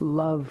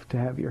love to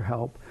have your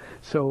help.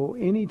 So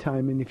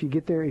anytime, and if you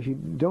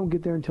don't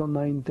get there until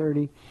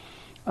 9:30,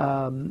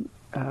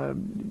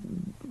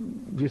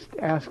 just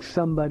ask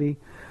somebody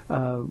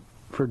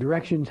for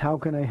directions. How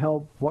can I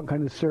help? What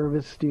kind of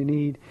service do you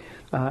need?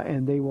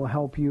 And they will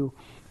help you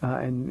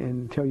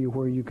and tell you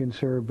where you can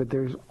serve. But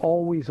there's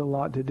always a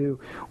lot to do.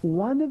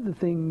 One of the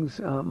things,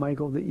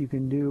 Michael, that you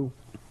can do,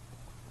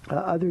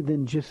 other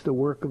than just the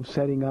work of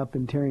setting up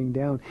and tearing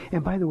down,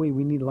 and by the way,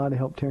 we need a lot of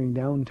help tearing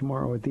down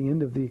tomorrow at the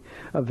end of the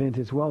event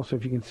as well, so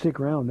if you can stick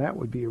around, that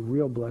would be a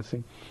real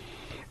blessing.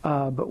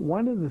 But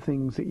one of the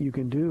things that you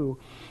can do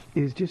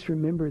is just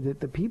remember that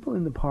the people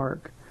in the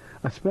park,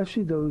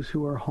 especially those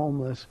who are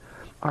homeless,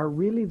 are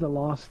really the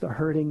lost, the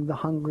hurting, the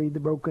hungry, the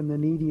broken, the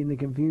needy, and the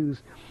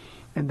confused,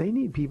 and they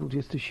need people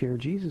just to share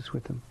Jesus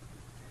with them.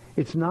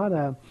 It's not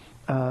a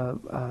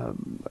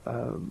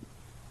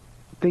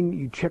thing that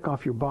you check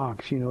off your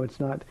box. It's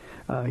not,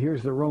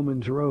 here's the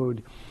Romans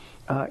road.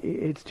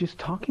 It's just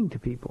talking to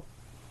people.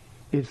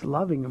 It's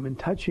loving them and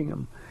touching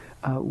them.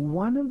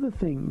 One of the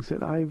things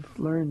that I've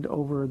learned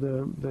over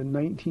the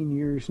 19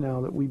 years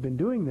now that we've been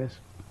doing this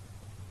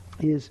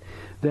is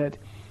that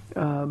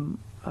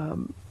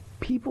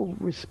people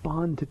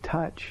respond to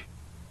touch.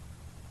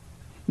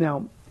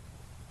 Now,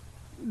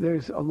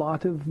 there's a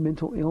lot of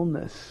mental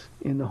illness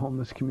in the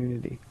homeless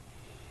community.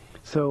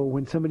 So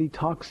when somebody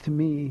talks to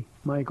me,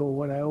 Michael,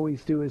 what I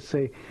always do is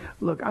say,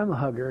 look, I'm a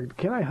hugger.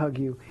 Can I hug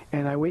you?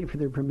 And I wait for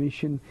their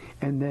permission,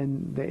 and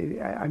then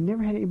I've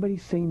never had anybody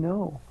say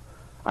no.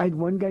 I had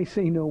one guy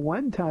say no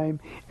one time,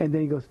 and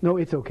then he goes, no,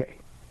 it's okay.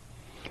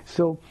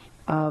 So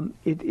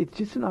it's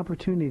just an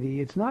opportunity.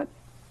 It's not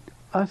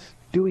us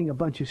doing a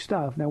bunch of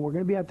stuff. Now, we're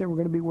going to be out there. We're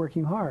going to be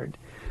working hard.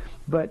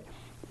 But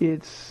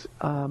it's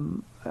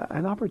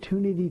an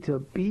opportunity to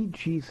be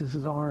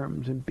Jesus'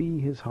 arms and be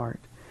his heart.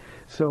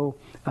 So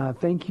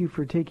thank you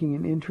for taking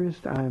an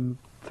interest. I'm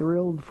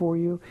thrilled for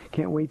you.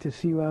 Can't wait to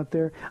see you out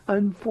there.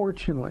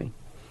 Unfortunately,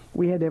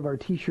 we had to have our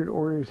T-shirt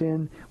orders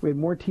in. We had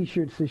more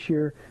T-shirts this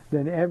year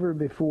than ever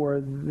before,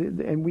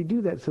 and we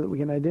do that so that we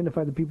can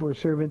identify the people we're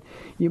serving.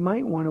 You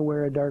might want to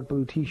wear a dark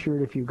blue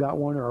T-shirt if you've got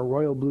one, or a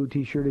royal blue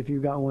T-shirt if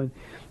you've got one,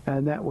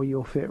 and that way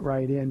you'll fit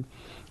right in.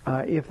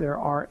 If there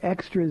are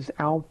extras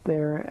out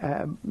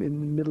there in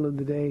the middle of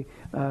the day,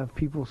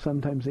 people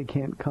sometimes they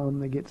can't come,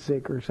 they get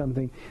sick or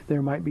something,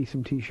 there might be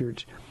some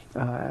T-shirts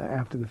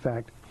after the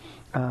fact.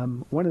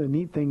 One of the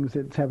neat things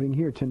that's happening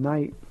here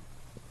tonight,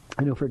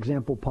 I know, for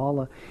example,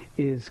 Paula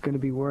is going to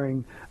be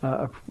wearing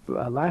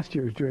last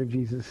year's Joy of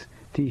Jesus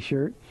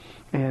T-shirt,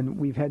 and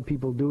we've had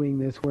people doing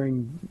this,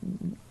 wearing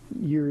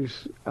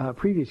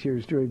previous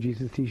year's Joy of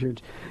Jesus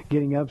T-shirts,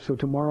 getting up. So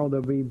tomorrow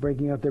they'll be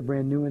breaking out their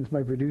brand new ones.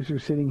 My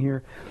producer's sitting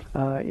here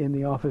in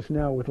the office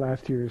now with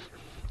last year's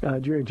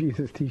Joy of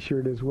Jesus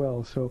T-shirt as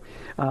well. So,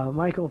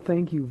 Michael,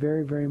 thank you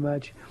very, very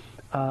much.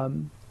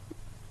 Men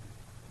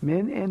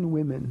and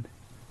women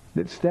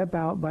that step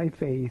out by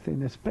faith,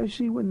 and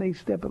especially when they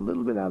step a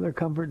little bit out of their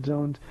comfort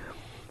zones,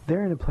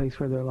 they're in a place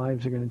where their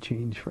lives are going to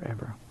change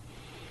forever.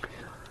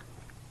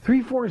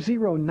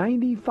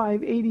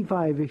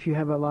 340-9585 if you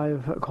have a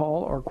live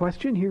call or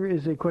question. Here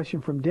is a question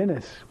from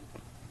Dennis.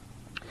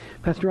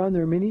 Pastor Ron,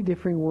 there are many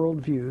differing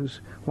worldviews.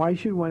 Why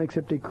should one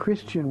accept a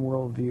Christian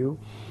worldview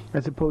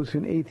as opposed to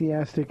an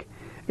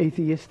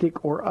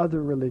atheistic or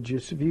other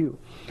religious view?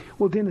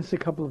 Well, Dennis, a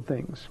couple of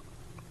things.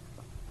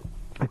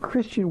 A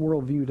Christian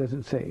worldview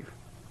doesn't save.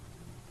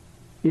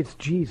 It's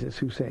Jesus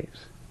who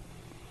saves.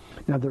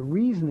 Now, the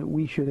reason that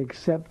we should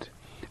accept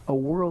a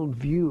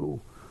worldview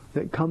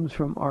that comes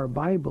from our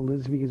Bible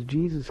is because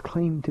Jesus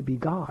claimed to be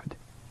God.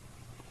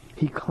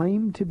 He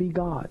claimed to be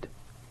God.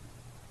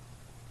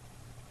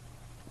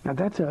 Now,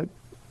 that's a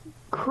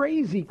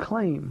crazy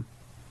claim.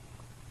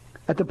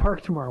 At the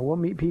park tomorrow, we'll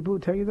meet people who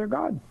tell you they're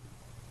God.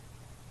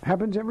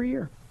 Happens every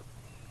year.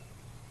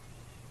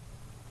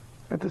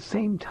 At the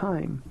same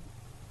time,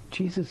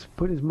 Jesus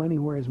put his money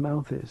where his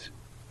mouth is.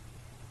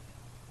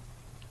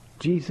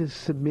 Jesus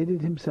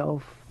submitted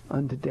himself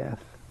unto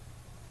death.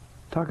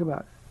 Talk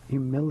about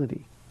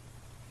humility.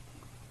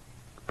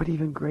 But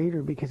even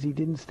greater, because he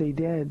didn't stay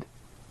dead.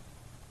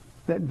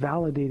 That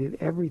validated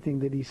everything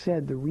that he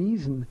said. The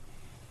reason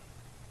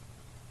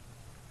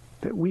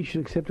that we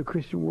should accept a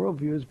Christian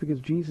worldview is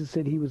because Jesus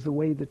said he was the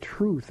way, the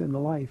truth, and the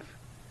life.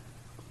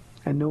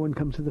 And no one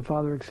comes to the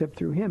Father except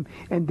through him.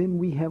 And then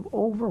we have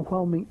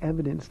overwhelming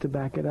evidence to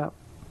back it up.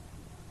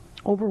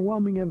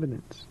 Overwhelming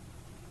evidence.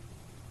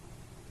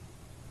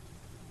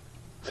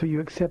 So you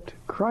accept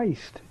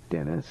Christ,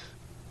 Dennis.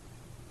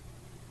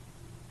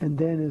 And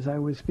then, as I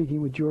was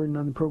speaking with Jordan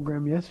on the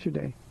program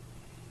yesterday,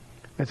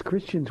 as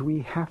Christians,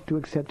 we have to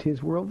accept his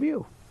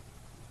worldview.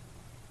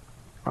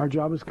 Our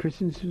job as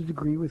Christians is to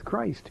agree with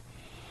Christ.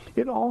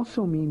 It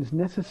also means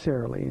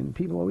necessarily, and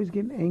people always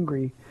get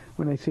angry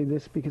when I say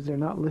this because they're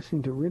not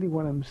listening to really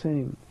what I'm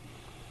saying,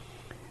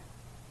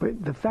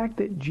 but the fact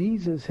that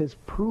Jesus has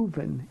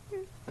proven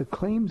the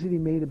claims that he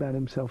made about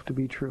himself to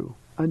be true,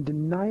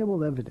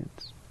 undeniable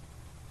evidence.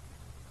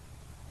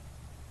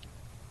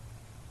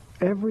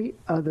 Every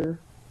other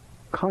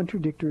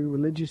contradictory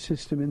religious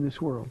system in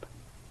this world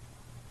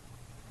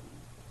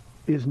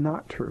is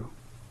not true.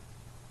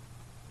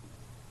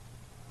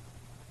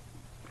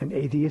 An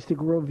atheistic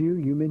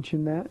worldview, you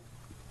mentioned that.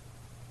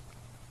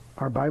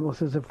 Our Bible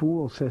says a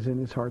fool says in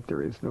his heart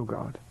there is no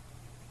God.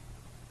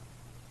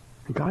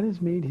 God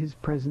has made his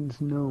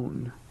presence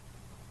known.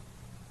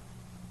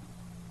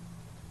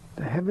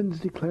 The heavens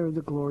declare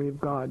the glory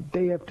of God.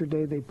 Day after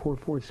day they pour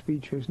forth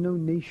speech. There's no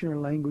nation or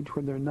language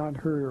where they're not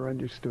heard or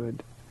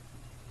understood.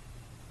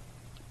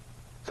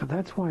 So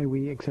that's why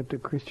we accept a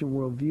Christian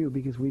worldview,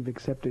 because we've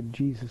accepted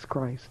Jesus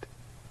Christ.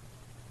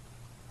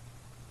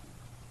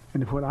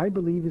 And if what I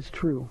believe is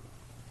true,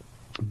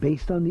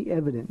 based on the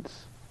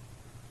evidence,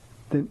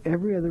 then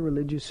every other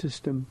religious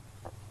system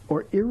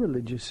or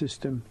irreligious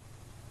system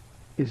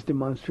is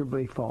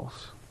demonstrably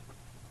false.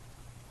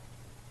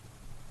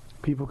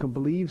 People can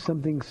believe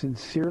something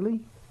sincerely.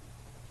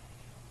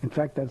 In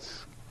fact,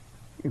 that's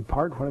in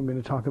part what I'm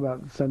going to talk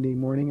about Sunday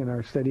morning in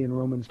our study in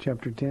Romans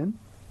chapter 10.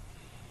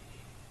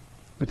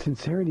 But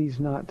sincerity is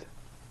not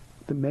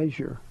the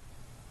measure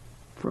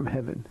from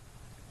heaven.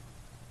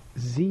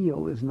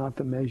 Zeal is not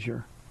the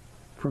measure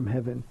from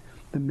heaven.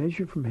 The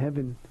measure from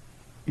heaven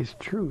is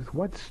truth.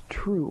 What's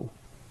true?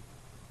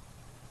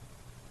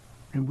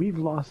 And we've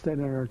lost that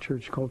in our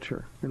church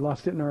culture. We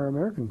lost it in our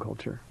American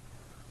culture.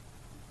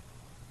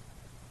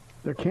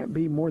 There can't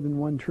be more than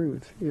one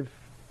truth. If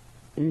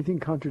anything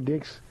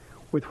contradicts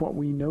with what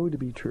we know to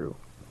be true,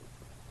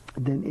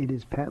 then it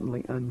is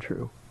patently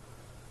untrue.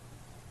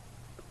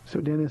 So,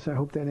 Dennis, I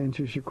hope that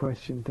answers your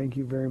question. Thank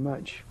you very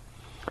much.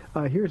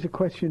 Here's a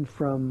question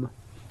from...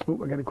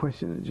 I got a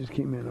question that just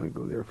came in. Let me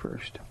go there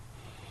first.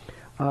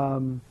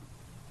 Let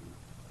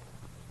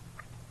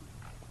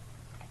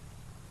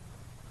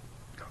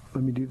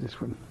me do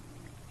this one.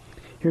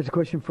 Here's a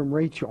question from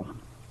Rachel.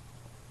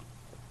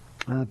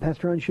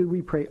 Pastor Ron, should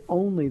we pray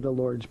only the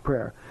Lord's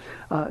Prayer?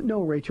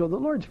 No, Rachel, the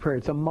Lord's Prayer,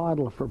 it's a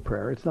model for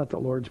prayer. It's not the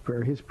Lord's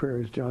Prayer. His prayer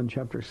is John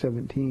chapter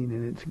 17,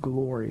 and it's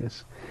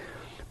glorious.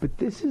 But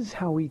this is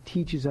how he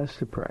teaches us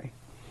to pray.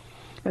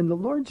 And the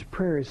Lord's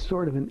Prayer is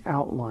sort of an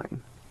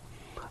outline.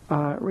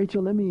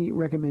 Rachel, let me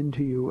recommend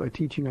to you a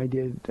teaching I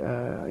did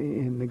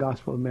in the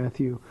Gospel of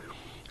Matthew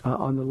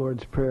on the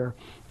Lord's Prayer.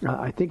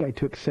 I think I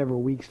took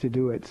several weeks to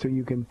do it, so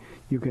you can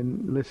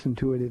listen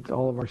to it.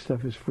 All of our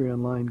stuff is free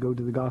online. Go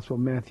to the Gospel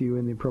of Matthew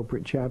in the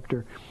appropriate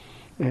chapter,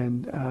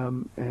 and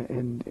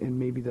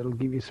maybe that'll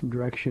give you some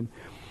direction.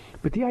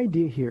 But the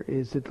idea here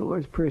is that the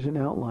Lord's Prayer is an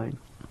outline.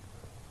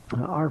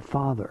 Our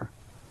Father,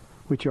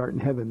 which art in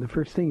heaven. The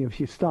first thing, if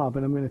you stop,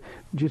 and I'm going to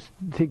just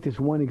take this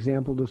one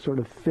example to sort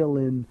of fill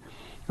in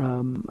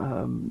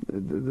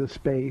the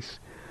space.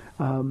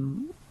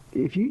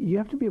 If you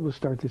have to be able to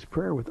start this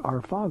prayer with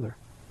Our Father.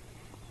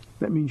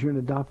 That means you're an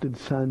adopted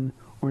son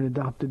or an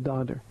adopted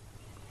daughter.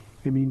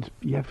 It means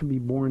you have to be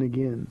born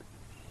again.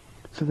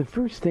 So the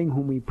first thing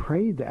when we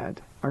pray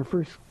that, our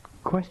first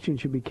question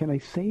should be, can I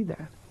say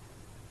that?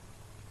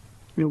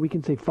 We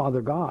can say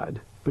Father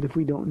God, but if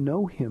we don't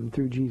know him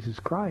through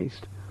Jesus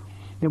Christ,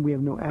 then we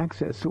have no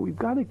access. So we've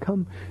got to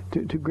come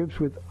to grips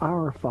with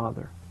our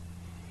Father.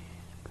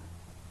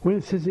 When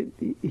it says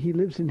he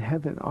lives in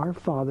heaven, our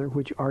Father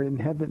which art in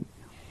heaven,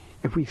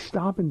 if we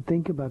stop and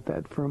think about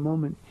that for a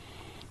moment,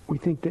 we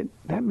think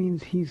that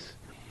means he's,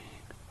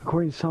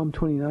 according to Psalm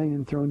 29,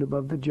 enthroned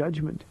above the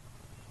judgment.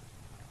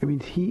 It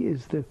means he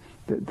is the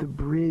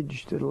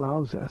bridge that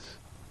allows us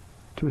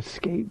to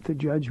escape the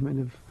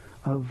judgment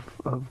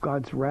of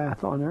God's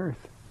wrath on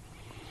earth.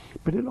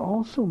 But it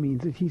also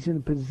means that he's in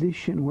a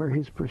position where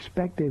his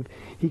perspective,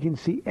 he can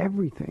see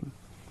everything.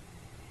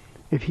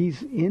 If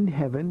he's in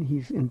heaven,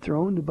 he's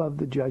enthroned above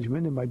the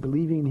judgment, and by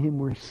believing in him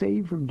we're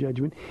saved from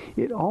judgment.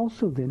 It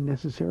also then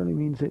necessarily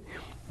means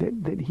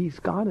that he's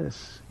got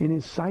us in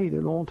his sight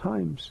at all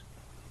times.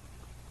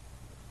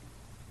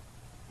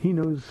 He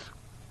knows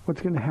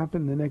what's going to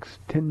happen the next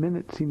 10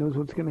 minutes. He knows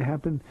what's going to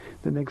happen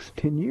the next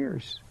 10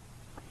 years.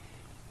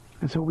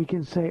 And so we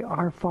can say,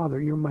 Our Father,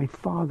 you're my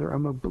Father.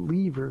 I'm a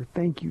believer.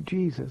 Thank you,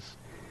 Jesus.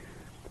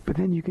 But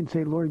then you can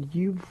say, Lord,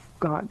 you've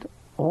got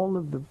all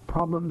of the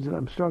problems that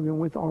I'm struggling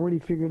with already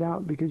figured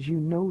out because you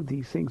know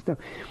these things. Now,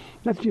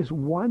 that's just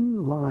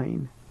one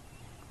line.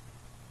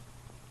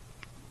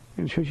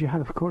 And it shows you how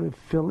to kind of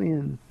fill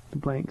in the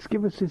blanks.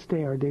 Give us this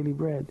day our daily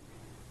bread.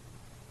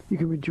 You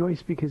can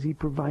rejoice because he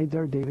provides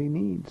our daily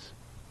needs.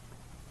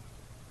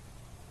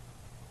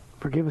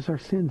 Forgive us our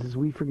sins as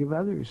we forgive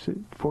others. It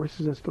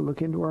forces us to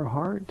look into our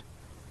heart.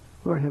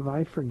 Lord, have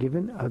I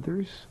forgiven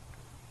others?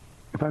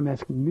 If I'm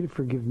asking you to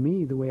forgive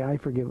me the way I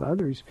forgive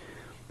others,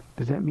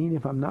 does that mean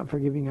if I'm not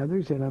forgiving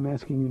others that I'm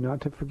asking you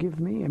not to forgive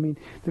me? I mean,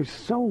 there's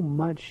so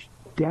much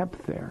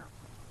depth there.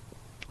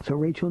 So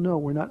Rachel, no,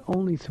 we're not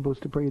only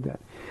supposed to pray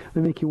that. Let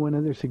me make you one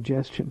other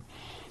suggestion.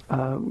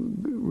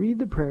 Read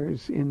the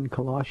prayers in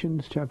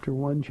Colossians chapter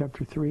 1,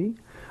 chapter 3.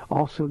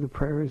 Also the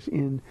prayers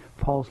in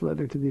Paul's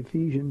letter to the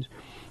Ephesians.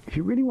 If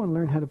you really want to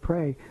learn how to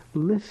pray,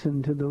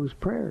 listen to those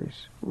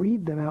prayers.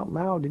 Read them out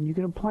loud, and you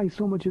can apply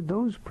so much of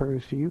those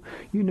prayers to you.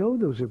 You know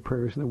those are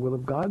prayers in the will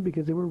of God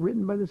because they were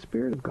written by the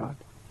Spirit of God.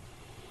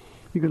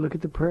 You can look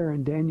at the prayer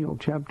in Daniel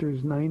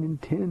chapters 9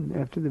 and 10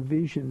 after the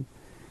vision.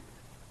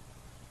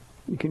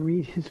 You can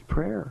read his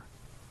prayer.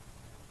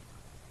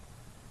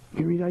 You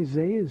can read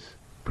Isaiah's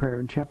prayer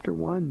in chapter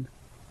 1.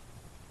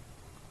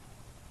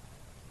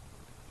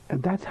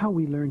 And that's how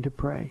we learn to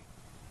pray.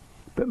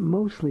 But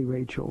mostly,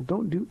 Rachel,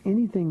 don't do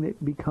anything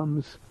that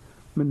becomes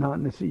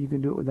monotonous that you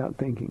can do it without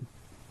thinking.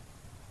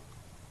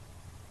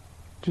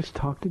 Just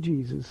talk to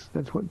Jesus.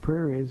 That's what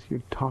prayer is.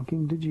 You're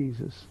talking to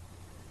Jesus.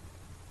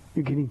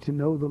 You're getting to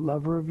know the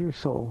lover of your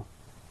soul.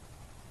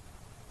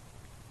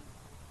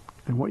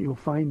 And what you'll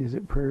find is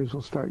that prayers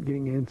will start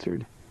getting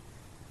answered.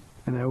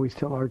 And I always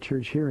tell our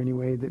church here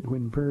anyway that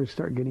when prayers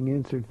start getting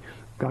answered,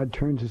 God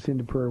turns us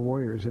into prayer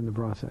warriors in the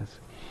process.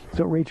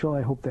 So Rachel,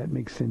 I hope that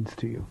makes sense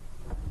to you.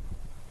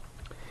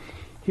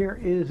 Here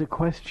is a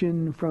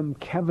question from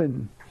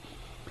Kevin.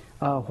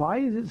 Why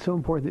is it so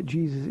important that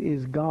Jesus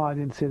is God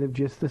instead of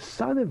just the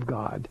Son of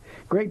God?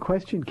 Great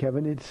question,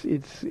 Kevin.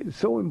 It's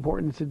so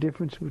important. It's the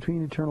difference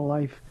between eternal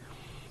life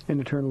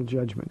and eternal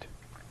judgment.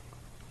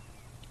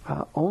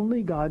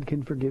 Only God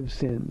can forgive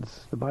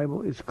sins. The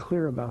Bible is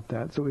clear about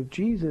that. So if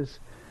Jesus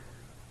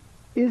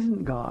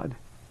isn't God,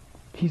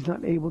 he's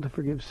not able to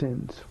forgive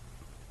sins.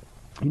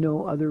 You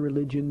know, other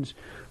religions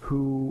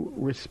who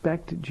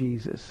respect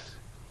Jesus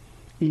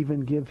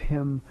even give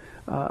him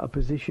a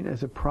position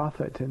as a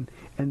prophet, and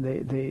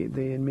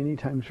they in many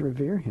times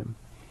revere him.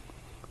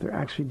 They're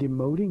actually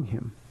demoting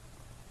him.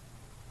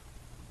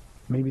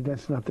 Maybe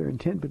that's not their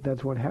intent, but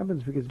that's what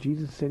happens because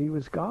Jesus said he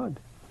was God.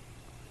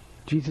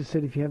 Jesus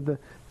said if you have the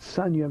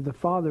Son, you have the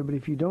Father, but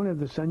if you don't have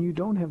the Son, you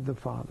don't have the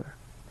Father.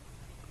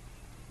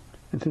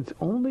 And since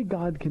only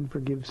God can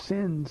forgive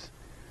sins,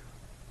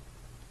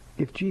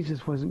 if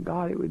Jesus wasn't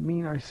God, it would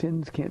mean our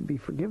sins can't be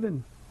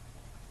forgiven.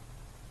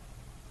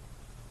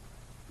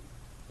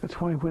 That's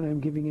why when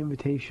I'm giving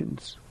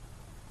invitations,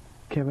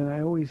 Kevin,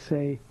 I always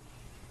say,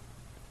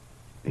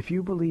 if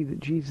you believe that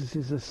Jesus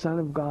is the Son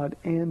of God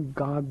and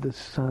God the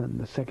Son,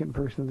 the second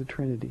person of the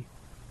Trinity,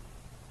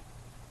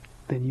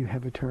 then you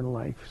have eternal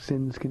life.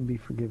 Sins can be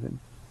forgiven.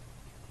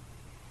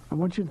 I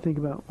want you to think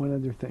about one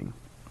other thing.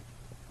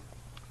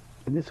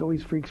 And this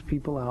always freaks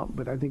people out,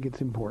 but I think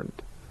it's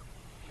important.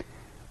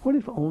 What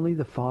if only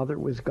the Father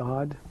was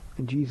God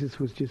and Jesus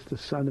was just the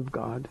Son of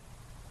God?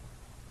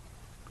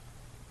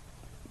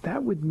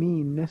 That would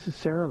mean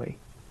necessarily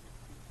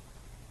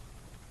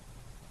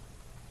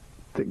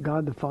that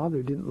God the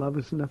Father didn't love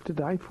us enough to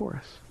die for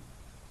us.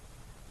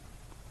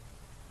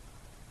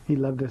 He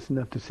loved us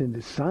enough to send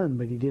his Son,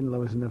 but he didn't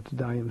love us enough to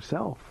die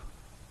himself.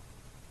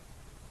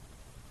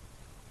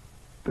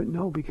 But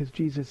no, because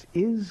Jesus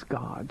is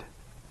God.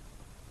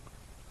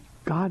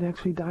 God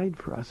actually died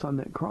for us on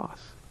that cross.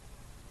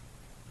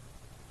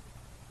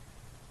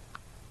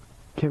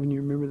 Kevin,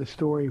 you remember the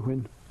story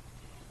when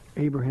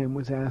Abraham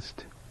was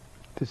asked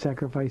to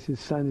sacrifice his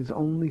son, his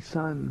only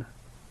son,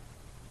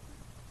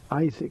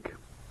 Isaac.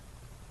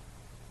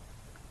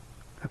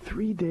 A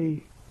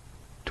 3-day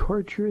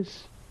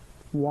torturous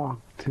walk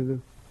to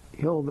the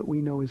hill that we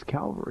know as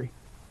Calvary.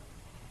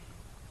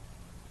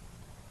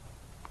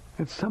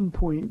 At some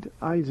point,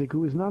 Isaac, who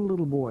was not a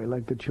little boy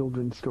like the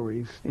children's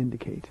stories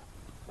indicate,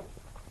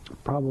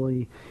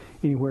 probably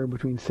anywhere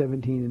between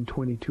 17 and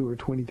 22 or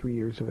 23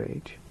 years of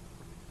age.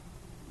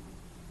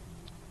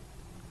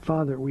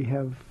 Father, we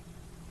have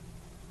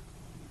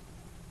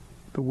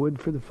the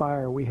wood for the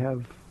fire. We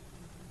have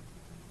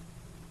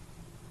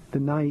the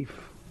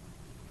knife.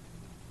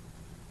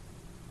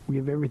 We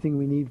have everything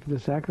we need for the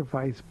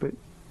sacrifice, but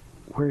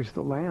where's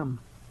the lamb?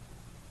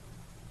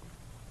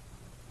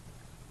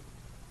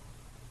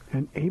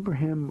 And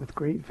Abraham, with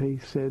great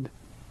faith, said,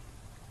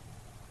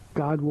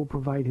 God will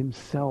provide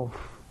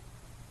himself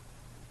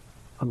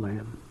a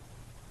lamb.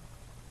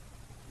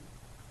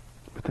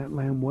 But that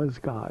lamb was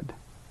God,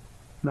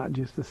 not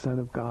just the Son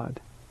of God.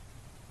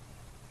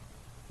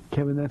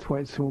 Kevin, that's why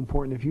it's so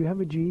important. If you have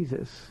a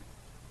Jesus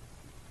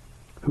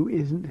who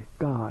isn't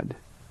God,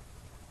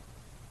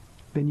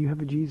 then you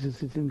have a Jesus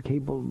that's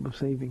incapable of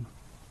saving.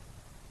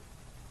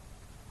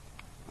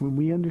 When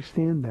we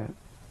understand that,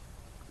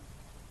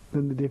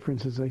 then the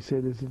difference, as I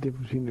said, is the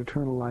difference between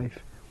eternal life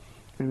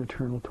and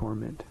eternal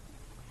torment.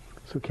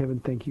 So, Kevin,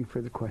 thank you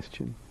for the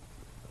question.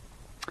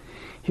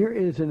 Here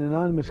is an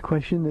anonymous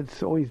question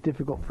that's always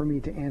difficult for me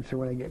to answer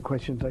when I get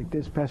questions like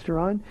this. Pastor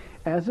Ron,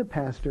 as a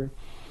pastor,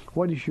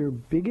 what is your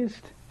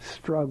biggest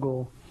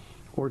struggle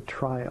or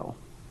trial?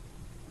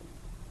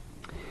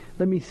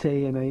 Let me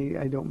say, and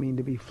I don't mean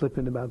to be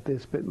flippant about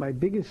this, but my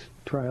biggest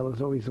trial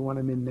is always the one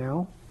I'm in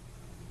now.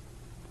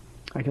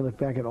 I can look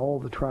back at all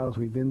the trials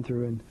we've been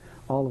through in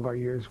all of our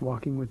years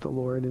walking with the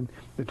Lord and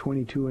the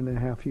 22 and a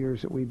half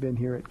years that we've been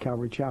here at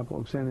Calvary Chapel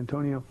of San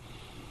Antonio.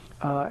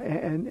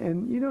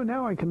 And you know,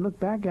 now I can look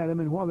back at them,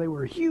 and while they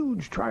were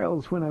huge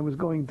trials when I was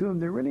going through them,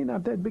 they're really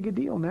not that big a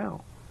deal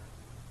now.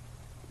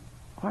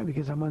 Why?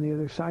 Because I'm on the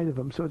other side of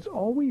them. So it's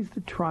always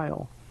the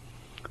trial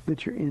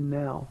that you're in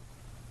now.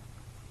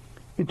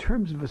 In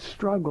terms of a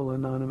struggle,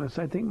 Anonymous,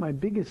 I think my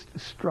biggest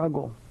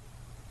struggle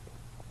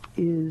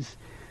is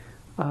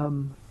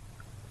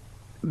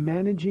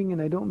managing,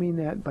 and I don't mean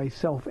that by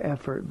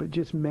self-effort, but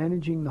just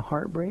managing the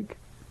heartbreak.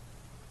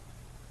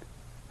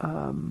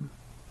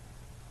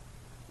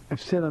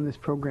 I've said on this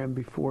program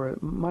before,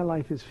 my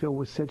life is filled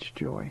with such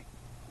joy.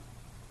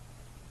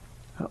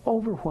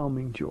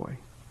 Overwhelming joy.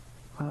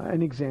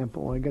 An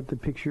example, I got the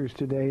pictures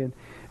today, and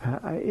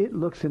it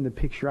looks in the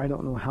picture, I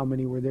don't know how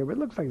many were there, but it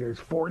looks like there's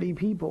 40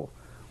 people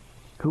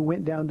who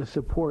went down to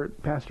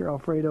support Pastor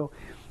Alfredo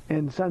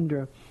and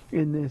Sandra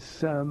in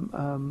this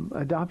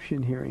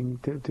adoption hearing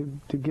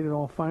to get it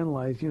all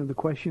finalized. You know, the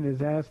question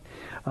is asked,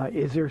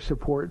 is there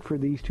support for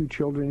these two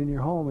children in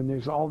your home? And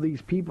there's all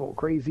these people,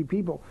 crazy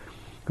people,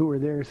 who are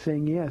there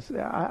saying yes.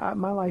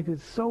 My life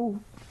is so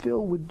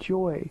filled with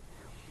joy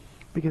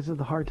because of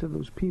the hearts of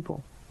those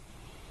people.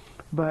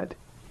 But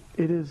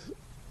it is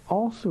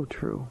also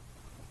true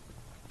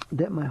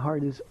that my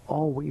heart is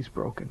always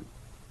broken.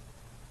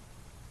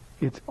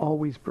 It's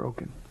always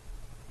broken.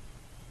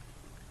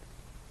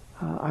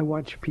 I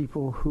watch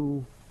people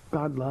who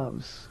God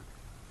loves,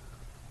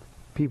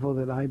 people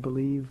that I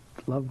believe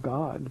love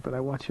God, but I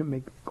watch them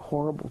make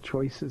horrible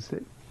choices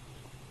that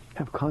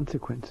have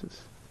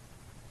consequences.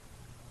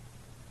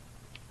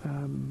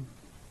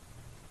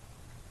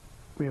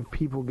 We have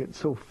people get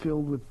so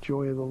filled with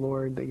joy of the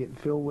Lord, they get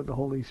filled with the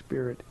Holy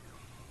Spirit,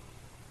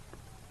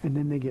 and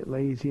then they get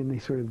lazy and they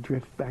sort of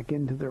drift back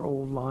into their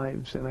old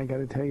lives, and I got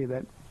to tell you,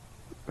 that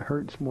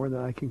hurts more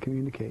than I can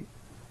communicate.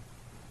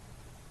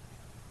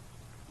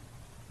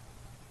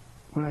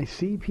 When I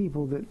see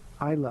people that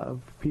I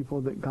love,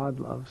 people that God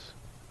loves,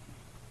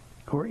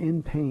 who are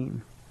in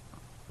pain,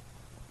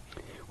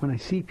 when I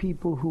see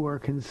people who are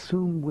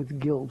consumed with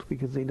guilt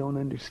because they don't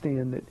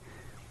understand that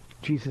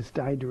Jesus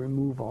died to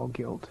remove all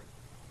guilt,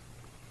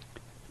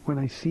 when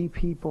I see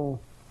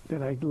people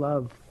that I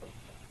love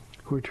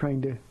who are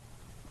trying to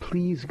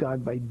please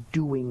God by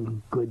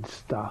doing good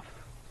stuff,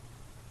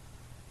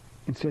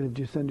 instead of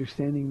just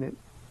understanding that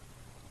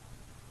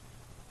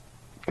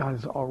God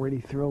is already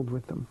thrilled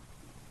with them.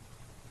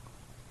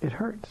 It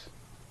hurts.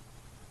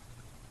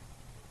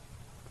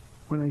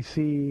 When I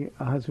see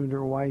a husband or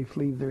a wife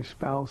leave their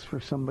spouse for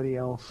somebody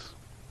else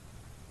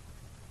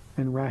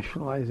and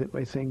rationalize it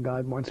by saying,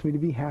 God wants me to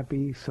be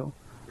happy, so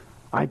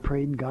I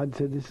prayed and God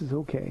said this is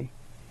okay,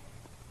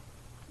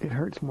 it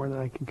hurts more than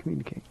I can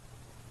communicate.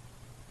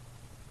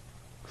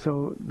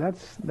 So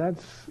that's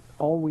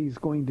always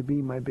going to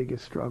be my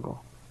biggest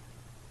struggle.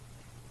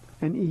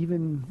 And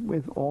even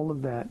with all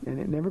of that, and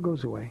it never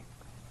goes away,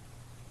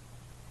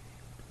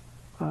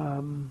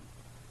 the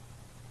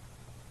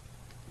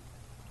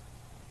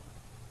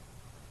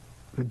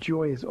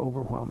joy is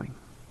overwhelming.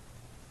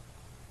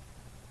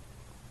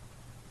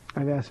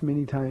 I've asked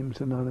many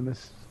times,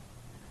 Anonymous,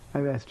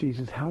 I've asked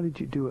Jesus, how did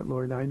you do it,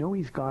 Lord? Now, I know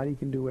he's God, he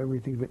can do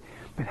everything,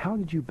 but how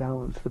did you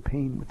balance the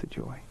pain with the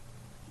joy?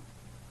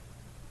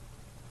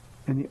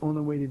 And the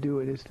only way to do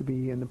it is to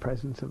be in the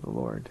presence of the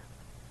Lord.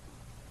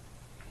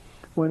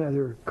 One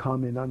other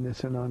comment on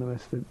this,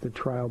 Anonymous, the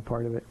trial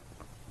part of it.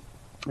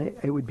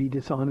 It would be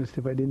dishonest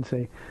if I didn't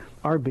say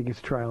our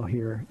biggest trial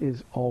here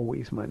is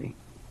always money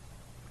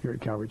here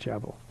at Calvary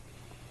Chapel.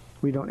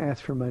 We don't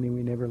ask for money.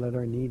 We never let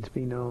our needs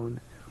be known.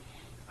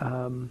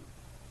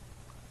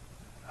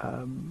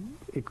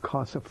 It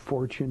costs a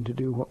fortune to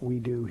do what we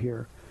do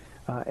here.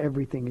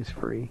 Everything is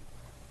free.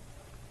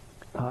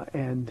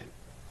 And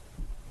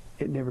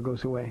it never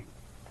goes away.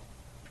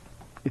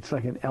 It's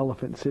like an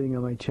elephant sitting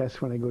on my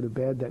chest when I go to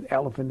bed. That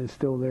elephant is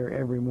still there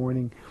every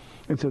morning.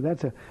 And so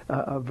that's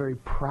a very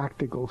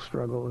practical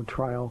struggle, a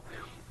trial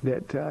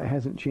that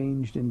hasn't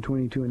changed in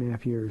 22 and a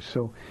half years.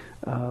 So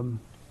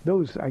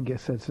those, I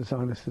guess that's as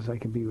honest as I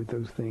can be with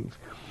those things.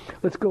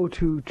 Let's go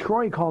to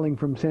Troy calling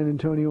from San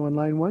Antonio on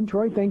line 1.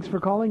 Troy, thanks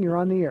for calling. You're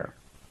on the air.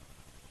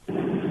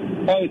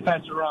 Hey,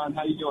 Pastor Ron.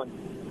 How you doing?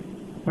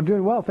 I'm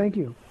doing well, thank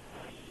you.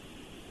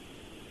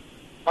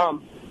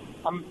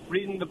 I'm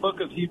reading the book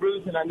of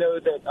Hebrews, and I know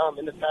that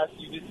in the past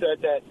you just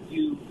said that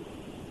you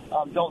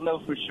don't know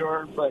for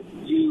sure, but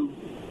you,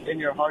 in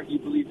your heart, you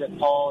believe that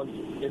Paul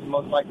is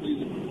most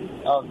likely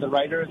the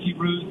writer of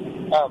Hebrews.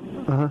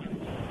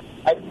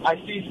 I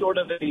see sort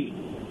of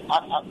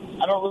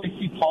I don't really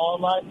see Paul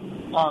a lot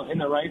in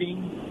the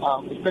writing,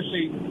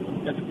 especially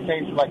as it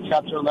pertains to like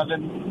chapter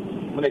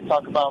 11 when they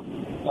talk about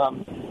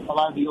a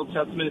lot of the Old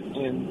Testament,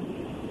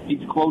 and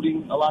he's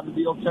quoting a lot of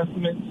the Old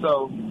Testament.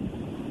 So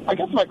I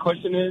guess my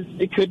question is,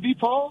 it could be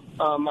Paul.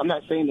 I'm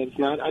not saying that it's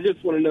not. I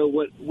just want to know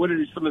what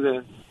are some of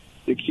the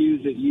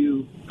cues that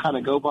you kind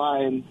of go by,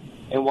 and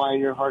why in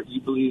your heart you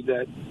believe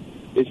that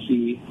it's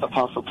the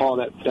Apostle Paul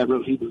that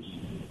wrote Hebrews.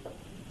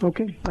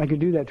 Okay, I can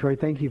do that, Troy.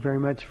 Thank you very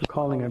much for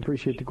calling. I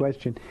appreciate the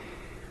question.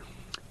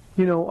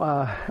 You know,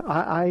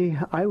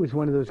 I was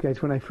one of those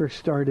guys when I first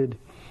started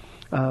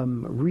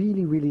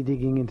really, really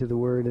digging into the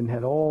Word and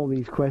had all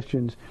these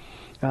questions.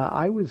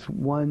 I was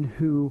one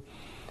who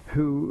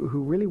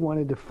really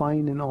wanted to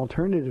find an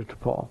alternative to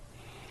Paul.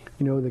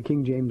 You know, the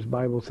King James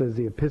Bible says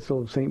the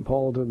Epistle of St.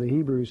 Paul to the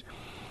Hebrews.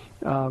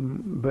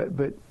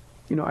 But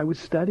you know, I was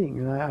studying,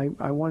 and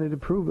I wanted to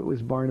prove it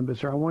was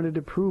Barnabas, or I wanted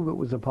to prove it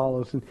was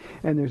Apollos, and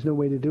there's no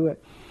way to do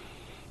it.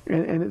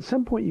 And at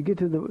some point you get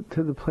to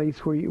the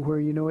place where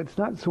you know it's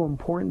not so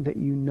important that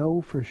you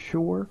know for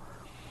sure.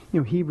 You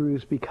know,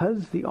 Hebrews,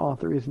 because the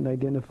author isn't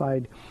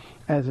identified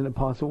as an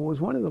apostle, was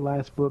one of the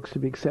last books to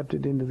be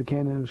accepted into the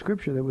canon of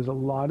Scripture. There was a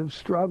lot of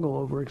struggle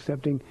over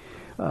accepting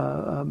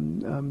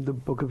the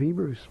book of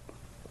Hebrews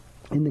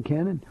in the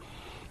canon.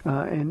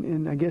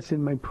 And I guess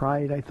in my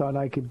pride, I thought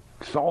I could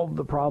solve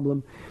the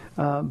problem,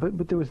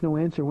 but there was no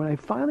answer. When I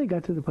finally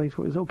got to the place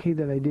where it was okay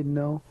that I didn't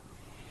know,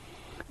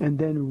 and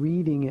then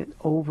reading it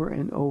over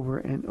and over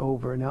and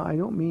over. Now, I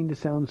don't mean to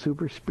sound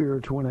super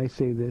spiritual when I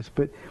say this,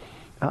 but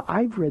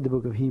I've read the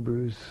book of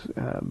Hebrews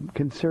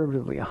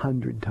conservatively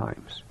 100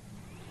 times.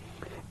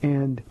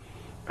 And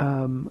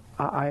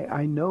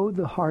I know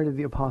the heart of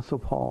the Apostle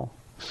Paul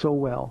so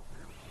well.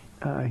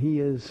 He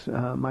is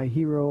my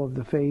hero of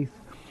the faith.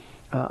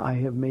 I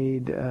have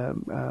made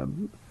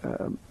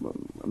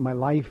my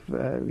life,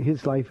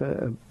 his life,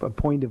 a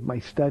point of my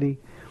study.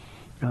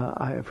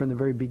 From the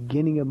very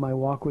beginning of my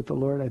walk with the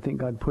Lord, I think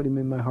God put him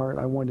in my heart.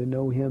 I want to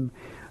know him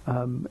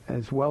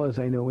as well as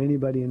I know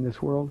anybody in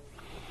this world.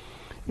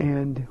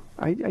 And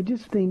I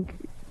just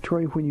think,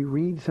 Troy, when you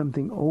read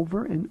something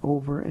over and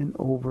over and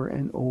over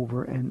and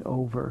over and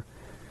over,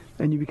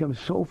 and you become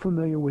so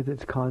familiar with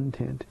its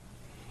content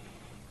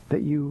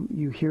that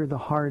you hear the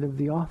heart of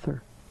the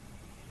author.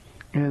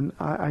 And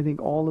I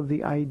think all of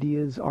the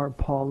ideas are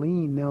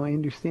Pauline. Now, I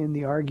understand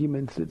the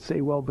arguments that say,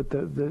 well, but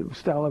the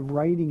style of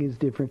writing is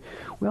different.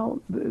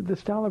 Well, the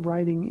style of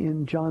writing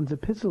in John's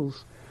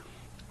epistles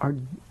are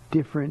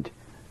different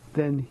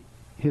than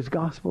his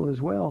gospel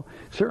as well.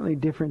 Certainly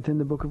different than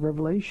the book of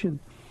Revelation.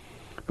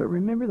 But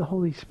remember, the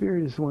Holy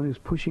Spirit is the one who's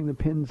pushing the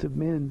pens of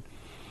men.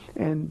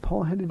 And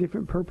Paul had a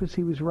different purpose.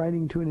 He was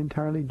writing to an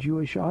entirely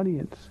Jewish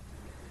audience.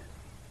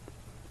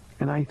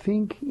 And I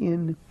think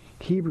in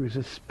Hebrews,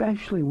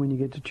 especially when you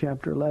get to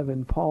chapter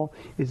 11, Paul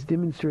is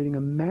demonstrating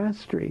a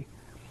mastery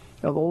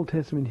of Old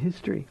Testament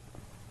history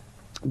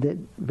that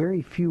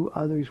very few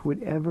others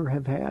would ever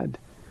have had.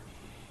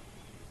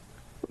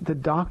 The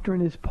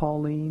doctrine is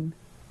Pauline.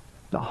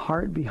 The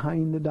heart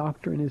behind the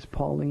doctrine is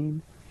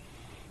Pauline.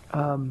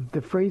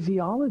 The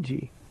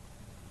phraseology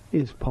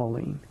is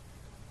Pauline.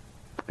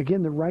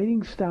 Again, the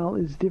writing style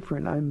is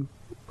different. I'm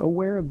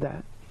aware of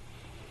that.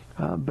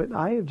 But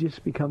I have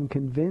just become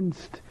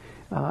convinced,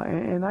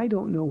 and I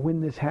don't know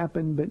when this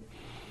happened, but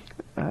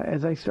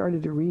as I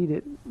started to read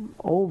it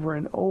over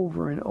and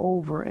over and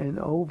over and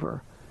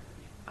over,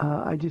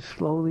 I just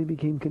slowly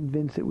became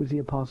convinced it was the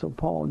Apostle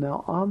Paul.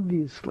 Now,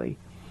 obviously,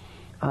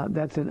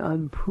 that's an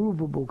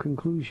unprovable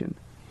conclusion.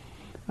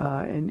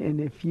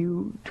 And if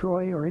you,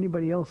 Troy, or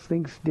anybody else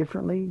thinks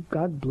differently,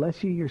 God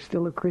bless you. You're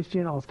still a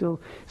Christian. I'll still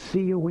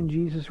see you when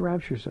Jesus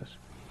raptures us.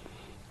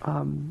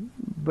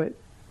 But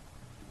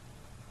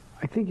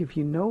I think if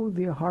you know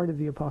the heart of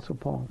the Apostle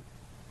Paul,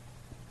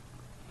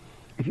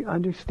 if you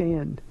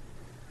understand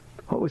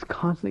what was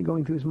constantly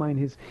going through his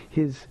mind,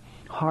 his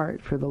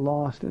heart for the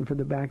lost and for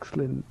the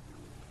backslidden,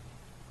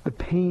 the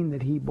pain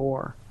that he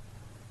bore,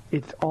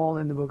 it's all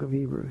in the book of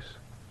Hebrews.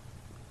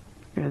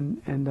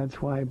 And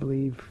that's why I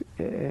believe,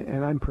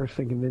 and I'm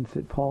personally convinced,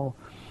 that Paul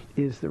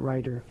is the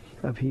writer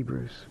of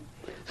Hebrews.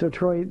 So,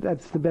 Troy,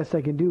 that's the best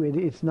I can do.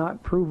 It's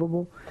not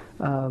provable,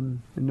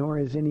 nor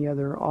is any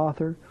other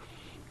author.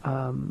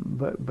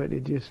 But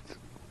it just,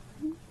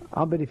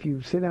 I'll bet if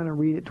you sit down and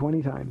read it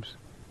 20 times,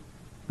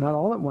 not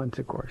all at once,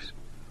 of course,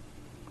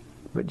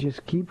 but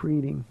just keep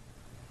reading,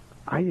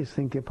 I just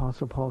think the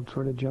Apostle Paul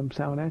sort of jumps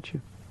out at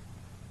you.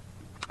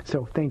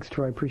 So thanks,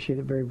 Troy. I appreciate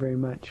it very, very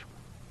much.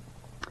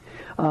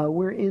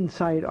 We're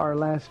inside our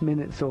last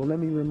minute, so let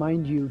me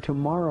remind you,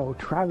 tomorrow,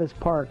 Travis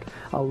Park,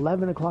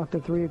 11 o'clock to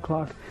 3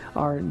 o'clock,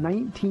 our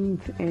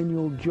 19th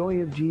annual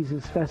Joy of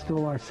Jesus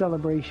Festival, our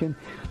celebration.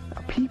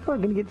 People are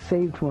going to get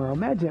saved tomorrow.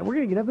 Imagine that. We're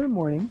going to get up in the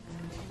morning,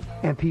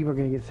 and people are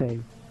going to get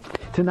saved.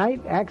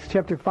 Tonight, Acts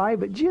chapter 5,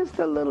 but just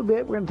a little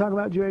bit. We're going to talk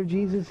about Joy of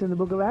Jesus in the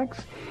book of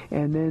Acts,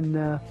 and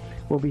then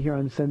we'll be here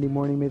on Sunday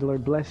morning. May the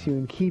Lord bless you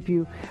and keep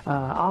you.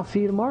 I'll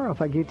see you tomorrow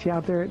if I get you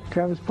out there at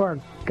Travis Park.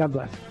 God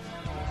bless.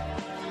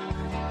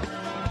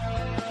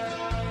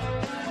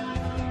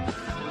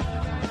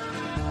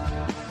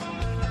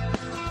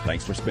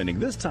 Thanks for spending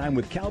this time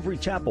with Calvary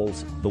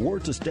Chapel's The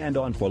Word to Stand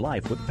On for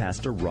Life with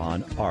Pastor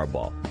Ron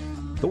Arbaugh.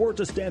 The Word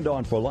to Stand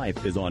On for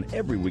Life is on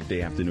every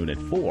weekday afternoon at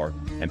 4,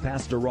 and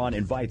Pastor Ron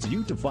invites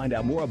you to find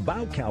out more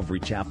about Calvary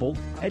Chapel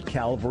at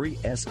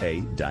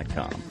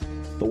calvarysa.com.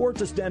 The Word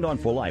to Stand On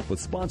for Life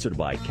was sponsored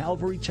by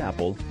Calvary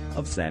Chapel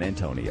of San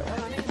Antonio.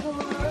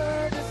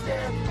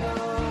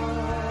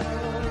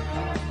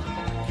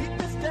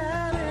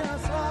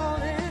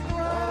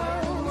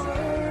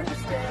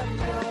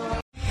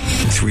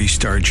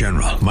 3-star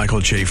General Michael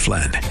J.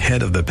 Flynn,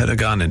 head of the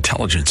Pentagon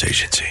Intelligence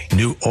Agency,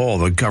 knew all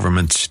the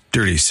government's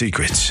dirty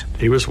secrets.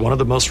 He was one of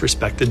the most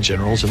respected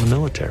generals in the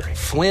military.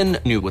 Flynn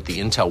knew what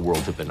the intel world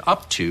had been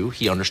up to.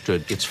 He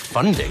understood its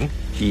funding.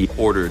 He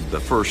ordered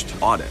the first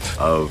audit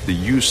of the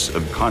use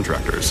of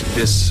contractors.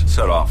 This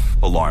set off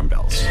alarm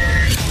bells.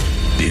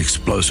 The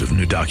explosive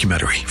new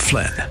documentary,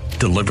 Flynn,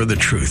 Deliver the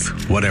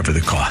Truth, Whatever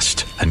the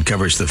Cost,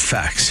 uncovers the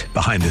facts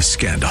behind this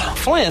scandal.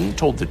 Flynn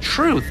told the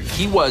truth.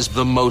 He was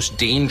the most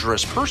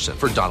dangerous person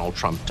for Donald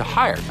Trump to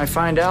hire. I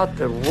find out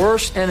the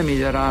worst enemy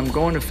that I'm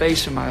going to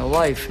face in my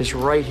life is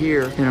right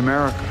here in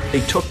America. They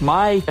took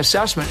my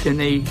assessment and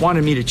they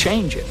wanted me to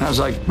change it. And I was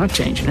like, I'm not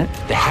changing it.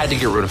 They had to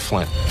get rid of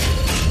Flynn.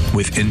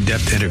 With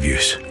in-depth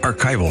interviews,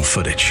 archival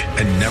footage,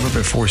 and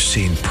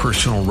never-before-seen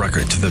personal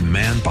records of the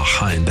man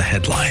behind the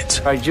headlines.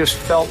 I just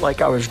felt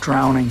like I was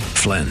drowning.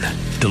 Flynn,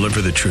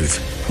 Deliver the Truth,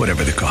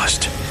 Whatever the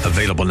Cost.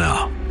 Available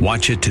now.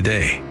 Watch it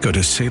today. Go to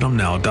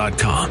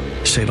salemnow.com.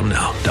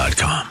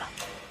 salemnow.com.